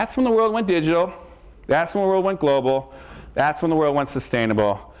 that's when the world went digital. That's when the world went global. That's when the world went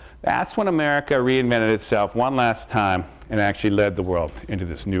sustainable. That's when America reinvented itself one last time and actually led the world into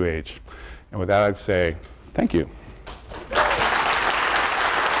this new age. And with that, I'd say, thank you.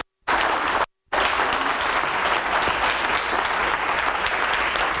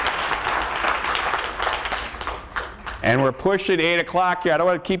 And we're pushing 8 o'clock here. I don't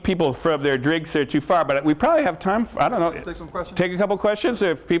want to keep people from their drinks there too far, but we probably have time for, I don't know. Take some questions. Take a couple questions.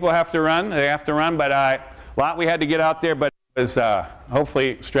 If people have to run, they have to run. But a lot we had to get out there, but it was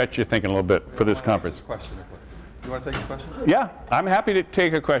hopefully stretch your thinking a little bit for this conference. You want to take a question? Yeah, I'm happy to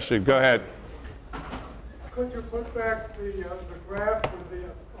take a question. Go ahead. Could you put back the graph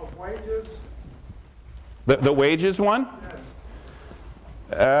of wages? The wages one? Yes.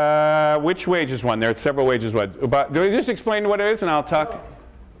 Which wages one? There are several wages one. Do we just explain what it is and I'll talk?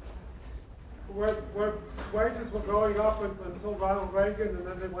 Where wages were going up until Ronald Reagan and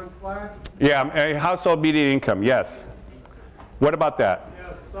then they went flat? Yeah, household median income, yes. What about that?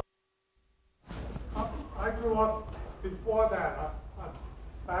 Yes. So, I grew up before that.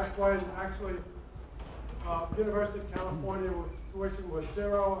 Back when actually University of California tuition was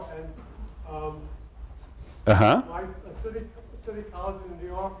 0 and my city college in New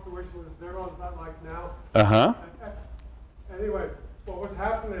York tuition was 0. It's not like now. Anyway, what was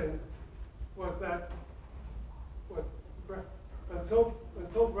happening was that until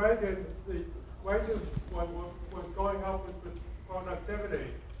Reagan, the wages was going up with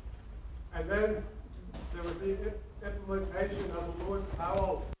productivity, and then there was the implementation of the Lewis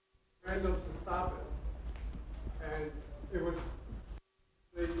Powell random to stop it, and it was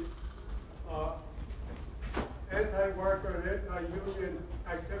the anti-worker and anti-union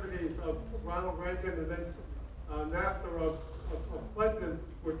activities of Ronald Reagan and then NAFTA of Clinton,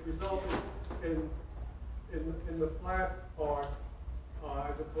 which resulted in the flat part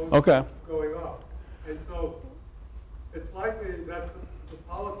as opposed to going up. And so it's likely that the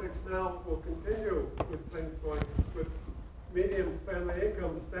politics now will continue with things going, with median family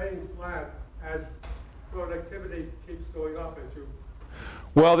income staying flat as productivity keeps going up as you.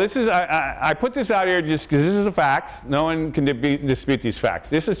 Well, this is, I put this out here just because this is the facts. No one can dispute these facts.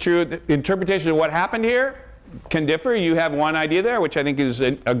 This is true. The interpretation of what happened here can differ. You have one idea there, which I think is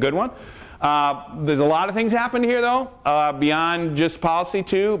a good one. There's a lot of things happened here, though, beyond just policy,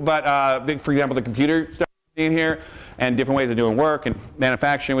 too. But, for example, the computer stuff in here and different ways of doing work and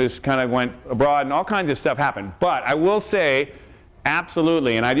manufacturing was kind of went abroad and all kinds of stuff happened. But I will say,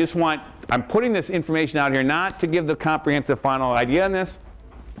 absolutely, and I'm putting this information out here not to give the comprehensive final idea on this.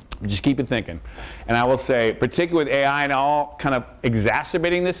 Just keep it thinking. And I will say, particularly with AI and all kind of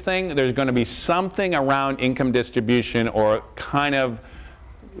exacerbating this thing, there's going to be something around income distribution or kind of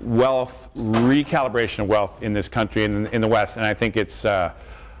wealth, recalibration of wealth in this country and in the West. And I think it's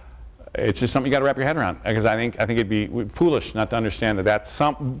just something you got to wrap your head around. Because I think it'd be foolish not to understand that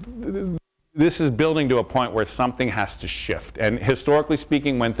this is building to a point where something has to shift. And historically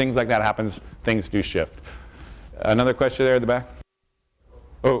speaking, when things like that happens, things do shift. Another question there at the back?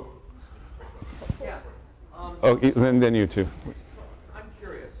 Oh. Yeah. Then you too. I'm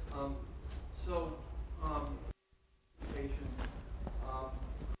curious. And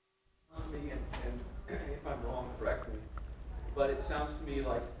if I'm wrong, correct me. But it sounds to me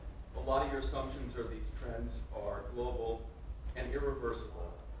like a lot of your assumptions are these trends are global and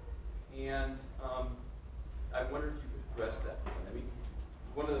irreversible. And I wonder if you could address that. I mean,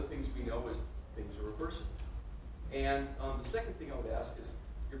 one of the things we know is things are reversible. And the second thing I would ask is,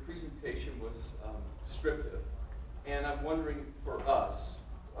 your presentation was descriptive, and I'm wondering for us,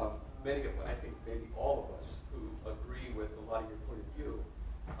 many of, I think maybe all of us who agree with a lot of your point of view,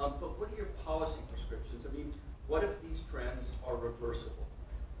 but what are your policy prescriptions? I mean, what if these trends are reversible?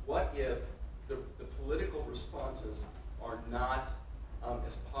 What if the political responses are not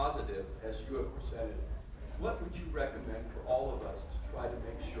as positive as you have presented? What would you recommend for all of us to try to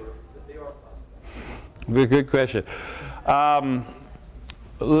make sure that they are positive? Good question.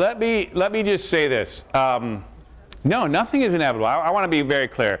 Let me just say this. No, nothing is inevitable. I want to be very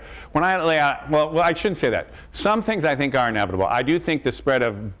clear. When I lay out, well, I shouldn't say that. Some things I think are inevitable. I do think the spread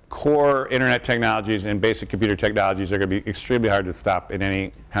of core internet technologies and basic computer technologies are going to be extremely hard to stop in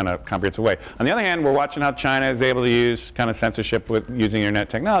any kind of comprehensive way. On the other hand, we're watching how China is able to use kind of censorship with using internet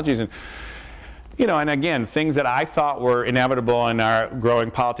technologies. And you know, and again, things that I thought were inevitable in our growing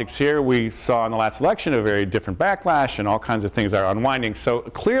politics here, we saw in the last election a very different backlash and all kinds of things are unwinding. So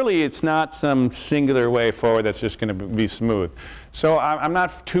clearly it's not some singular way forward that's just going to be smooth. So I'm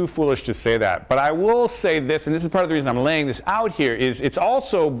not too foolish to say that. But I will say this, and this is part of the reason I'm laying this out here, is it's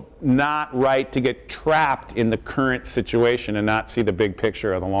also not right to get trapped in the current situation and not see the big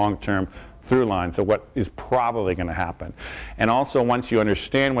picture of the long-term through lines of what is probably going to happen. And also, once you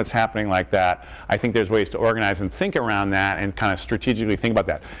understand what's happening like that, I think there's ways to organize and think around that and kind of strategically think about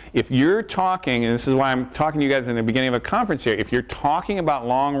that. If you're talking, and this is why I'm talking to you guys in the beginning of a conference here, if you're talking about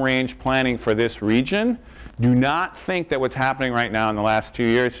long-range planning for this region, do not think that what's happening right now in the last 2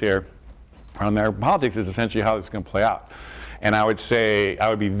 years here on American politics is essentially how it's going to play out. And I would say,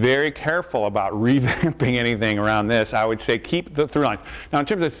 I would be very careful about revamping anything around this. I would say keep the through lines. Now, in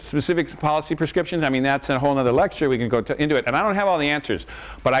terms of specific policy prescriptions, I mean, that's a whole other lecture. We can go into it. And I don't have all the answers.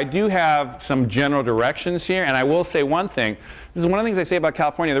 But I do have some general directions here. And I will say one thing. This is one of the things I say about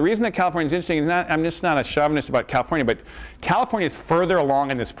California. The reason that California is interesting is not, I'm just not a chauvinist about California, but California is further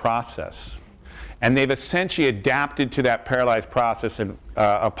along in this process. And they've essentially adapted to that paralyzed process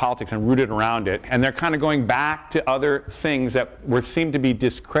of politics and rooted around it. And they're kind of going back to other things that seemed to be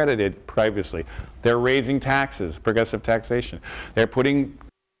discredited previously. They're raising taxes, progressive taxation. They're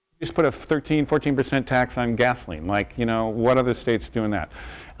just put a 13–14% tax on gasoline. Like, you know, what other state's doing that?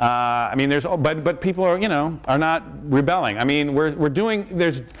 I mean, but people are, you know, are not rebelling. I mean,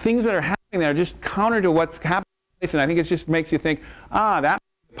 there's things that are happening that are just counter to what's happening. And I think it just makes you think, that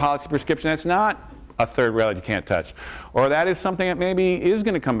policy prescription, that's not a third rail that you can't touch. Or that is something that maybe is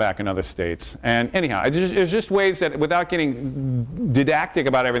going to come back in other states. And anyhow, it's just ways that, without getting didactic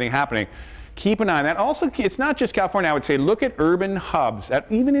about everything happening, keep an eye on that. Also, it's not just California. I would say look at urban hubs,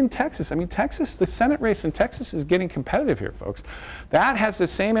 even in Texas. I mean, Texas, the Senate race in Texas is getting competitive here, folks. That has the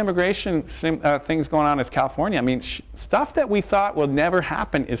same immigration things going on as California. I mean, stuff that we thought would never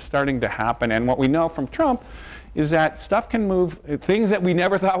happen is starting to happen. And what we know from Trump is that stuff can move. Things that we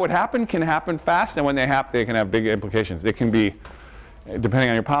never thought would happen can happen fast, and when they happen, they can have big implications. They can be, depending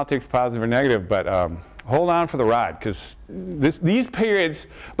on your politics, positive or negative, but hold on for the ride, because these periods,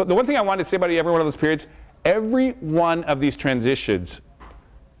 but the one thing I wanted to say about every one of those periods, every one of these transitions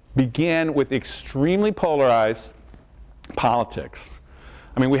began with extremely polarized politics.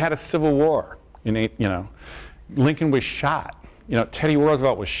 I mean, we had a civil war, Lincoln was shot, Teddy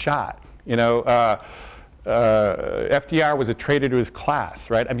Roosevelt was shot, FDR was a traitor to his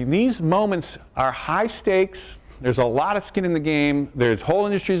class, right? I mean, these moments are high stakes. There's a lot of skin in the game. There's whole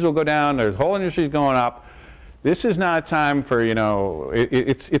industries will go down. There's whole industries going up. This is not a time for,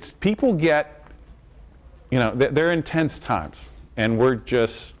 it's people get, they're intense times. And we're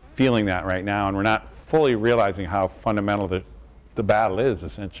just feeling that right now. And we're not fully realizing how fundamental the battle is,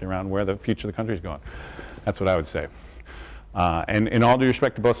 essentially, around where the future of the country is going. That's what I would say. And in all due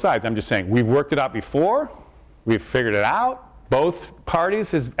respect to both sides, I'm just saying, we've worked it out before, we've figured it out. Both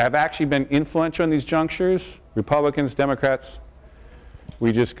parties have actually been influential in these junctures, Republicans, Democrats.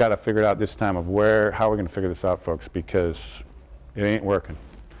 We just got to figure it out this time of how we're going to figure this out, folks, because it ain't working.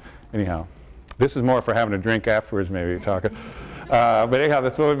 Anyhow, this is more for having a drink afterwards, maybe, talking. But anyhow,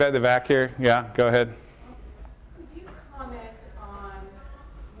 that's what we've got in the back here. Yeah, go ahead.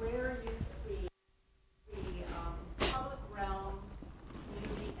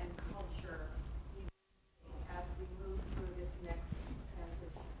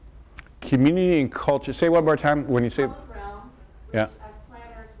 Community and culture. Say one more time when you say. Public realm, which as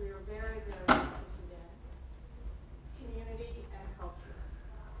planners we are very, very interested in. Community and culture.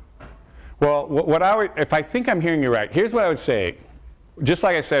 Well, if I think I'm hearing you right, here's what I would say. Just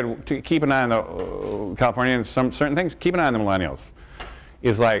like I said, to keep an eye on the California and some certain things, keep an eye on the millennials.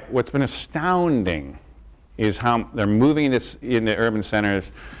 Is like what's been astounding is how they're moving into urban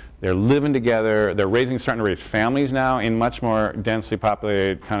centers. They're living together. They're starting to raise families now in much more densely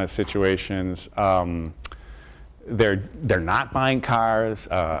populated kind of situations. They're not buying cars.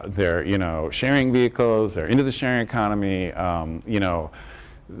 They're sharing vehicles. They're into the sharing economy.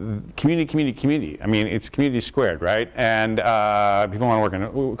 Community. I mean, it's community squared, right? And people want to work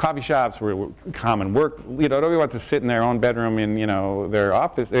in coffee shops, where common work. Nobody wants to sit in their own bedroom in their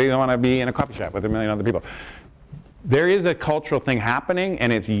office. They don't want to be in a coffee shop with a million other people. There is a cultural thing happening,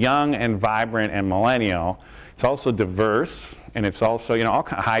 and it's young and vibrant and millennial. It's also diverse, and it's also, you know, all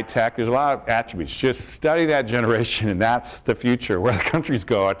kind of high tech. There's a lot of attributes. Just study that generation, and that's the future, where the country's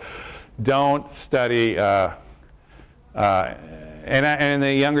going. Don't study, and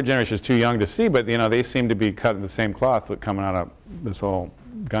the younger generation is too young to see, but, you know, they seem to be cutting the same cloth with coming out of this whole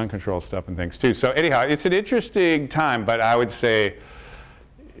gun control stuff and things too. So anyhow, it's an interesting time, but I would say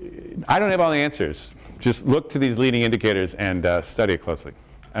I don't have all the answers. Just look to these leading indicators and study it closely.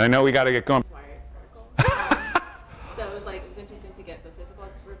 And I know we got to get going. So it was interesting to get the physical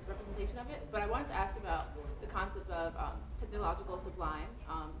representation of it. But I wanted to ask about the concept of technological sublime.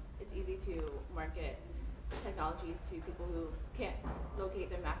 It's easy to market technologies to people who can't locate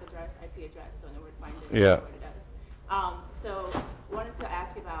their MAC address, IP address, don't know where to find it, Yeah. what it does. So I wanted to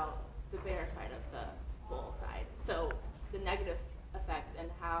ask about the bear side of the bull side. So the negative effects and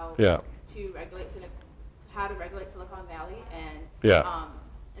how to regulate Silicon Valley and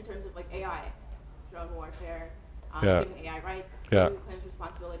in terms of AI, drone warfare, giving AI rights, who claims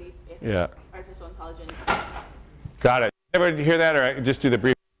responsibility if artificial intelligence. Got it. Ever hear that, or I just do the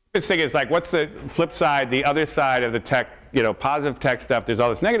brief? This thing is what's the flip side, the other side of the tech, positive tech stuff? There's all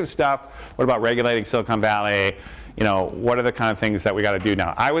this negative stuff. What about regulating Silicon Valley? What are the kind of things that we got to do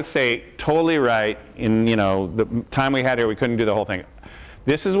now? I would say totally right. In the time we had here, we couldn't do the whole thing.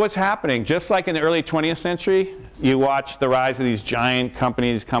 This is what's happening. Just like in the early 20th century, you watch the rise of these giant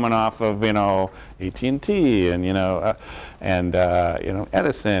companies coming off of AT&T and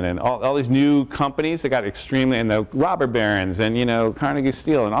Edison and all these new companies that got extremely, and the robber barons and Carnegie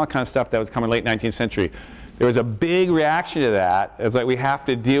Steel and all kind of stuff that was coming late 19th century. There was a big reaction to that. It's we have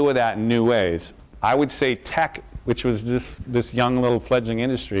to deal with that in new ways. I would say tech, which was this young little fledgling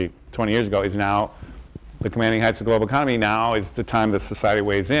industry 20 years ago, is now the commanding heights of the global economy. Now is the time that society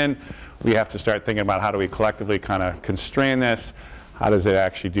weighs in. We have to start thinking about how do we collectively kind of constrain this? How does it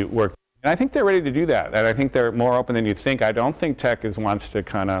actually work? And I think they're ready to do that. And I think they're more open than you think. I don't think tech wants to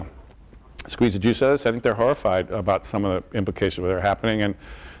kind of squeeze the juice out of this. I think they're horrified about some of the implications that are happening, and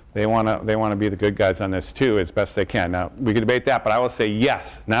they want to be the good guys on this too as best they can. Now we could debate that, but I will say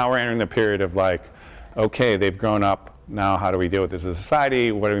yes. Now we're entering the period of okay, they've grown up. Now how do we deal with this as a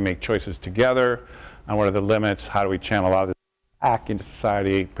society? What do we make choices together? And what are the limits? How do we channel a lot of this back into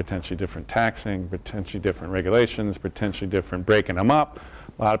society? Potentially different taxing, potentially different regulations, potentially different breaking them up.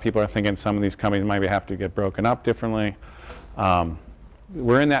 A lot of people are thinking some of these companies might have to get broken up differently.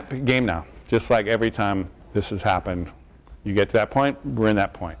 We're in that game now. Just like every time this has happened, you get to that point, we're in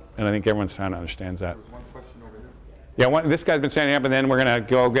that point. And I think everyone's trying to understand that. There was one question over there. Yeah, this guy's been standing up, and then we're going to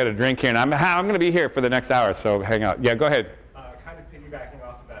go get a drink here. And I'm going to be here for the next hour, so hang out. Yeah, go ahead. Kind of piggybacking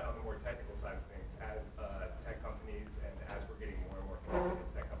off of that on the more technical side of things, as tech companies and as we're getting more and more connected as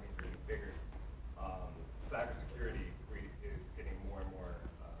tech companies are getting bigger, cybersecurity is getting more and more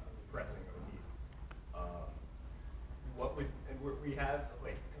pressing of a need. We have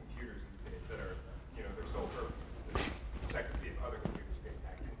computers these days that are, their sole purpose is to check to see if other computers are being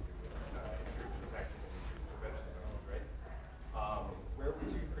hacked into, intrusion detection and intrusion prevention devices, right? Where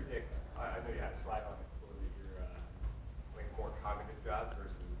would you predict? I know you had a slide on it for your more cognitive jobs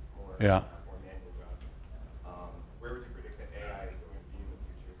versus more manual jobs. Where would you predict that AI is going to be in the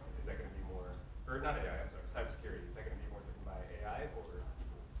future? Is that going to be more, or not AI? I'm sorry, cybersecurity. Is that going to be more driven by AI or?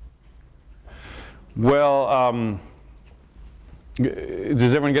 Well,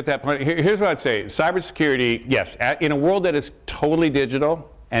 does everyone get that point? Here's what I'd say. Cybersecurity, yes, in a world that is totally digital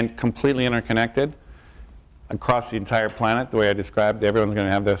and completely interconnected across the entire planet, the way I described, everyone's going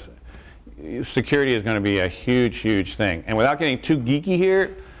to have this. Security is going to be a huge, huge thing. And without getting too geeky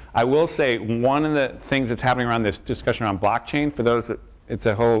here, I will say one of the things that's happening around this discussion around blockchain, for those that, it's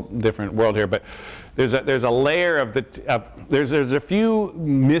a whole different world here, but there's a layer of there's a few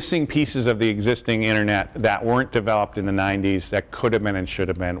missing pieces of the existing internet that weren't developed in the 90s that could have been and should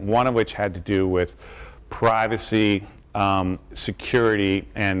have been, one of which had to do with privacy, security,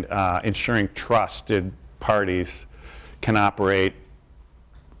 and ensuring trusted parties can operate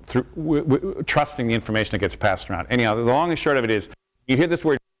through trusting the information that gets passed around. Anyhow, the long and short of it is, you hear this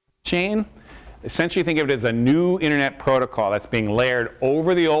word chain, essentially think of it as a new internet protocol that's being layered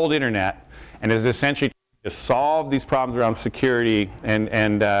over the old internet and is essentially to solve these problems around security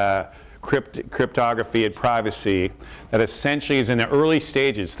and cryptography and privacy that essentially is in the early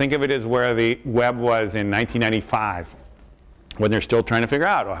stages. Think of it as where the web was in 1995. When they're still trying to figure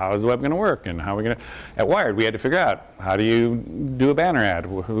out, well, how is the web going to work, and how are we going to? At Wired, we had to figure out, how do you do a banner ad?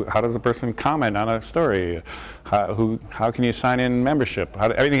 How does a person comment on a story? How can you sign in membership?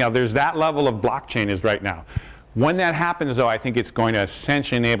 Everything else. There's that level of blockchain is right now. When that happens, though, I think it's going to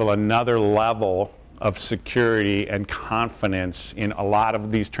essentially enable another level of security and confidence in a lot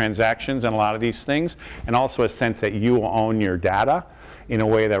of these transactions and a lot of these things, and also a sense that you will own your data in a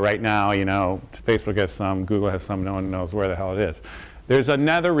way that right now, you know, Facebook has some, Google has some, no one knows where the hell it is. There's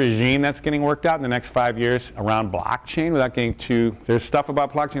another regime that's getting worked out in the next 5 years around blockchain without getting too, there's stuff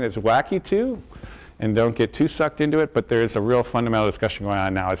about blockchain that's wacky too, and don't get too sucked into it, but there's a real fundamental discussion going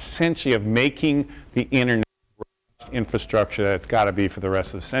on now, essentially of making the internet infrastructure that it's got to be for the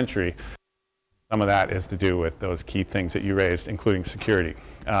rest of the century. Some of that is to do with those key things that you raised, including security,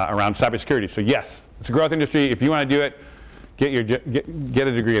 around cybersecurity. So yes, it's a growth industry. If you want to do it, get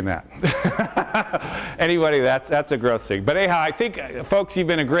a degree in that. Anybody, that's a growth thing. But anyhow, I think, folks, you've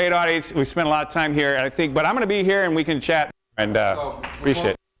been a great audience. We spent a lot of time here, I think, but I'm going to be here and we can chat and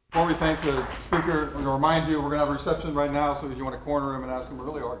appreciate it. Before we thank the speaker, I'm going to remind you we're going to have a reception right now, so if you want to corner him and ask him a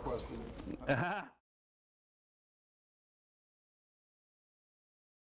really hard question.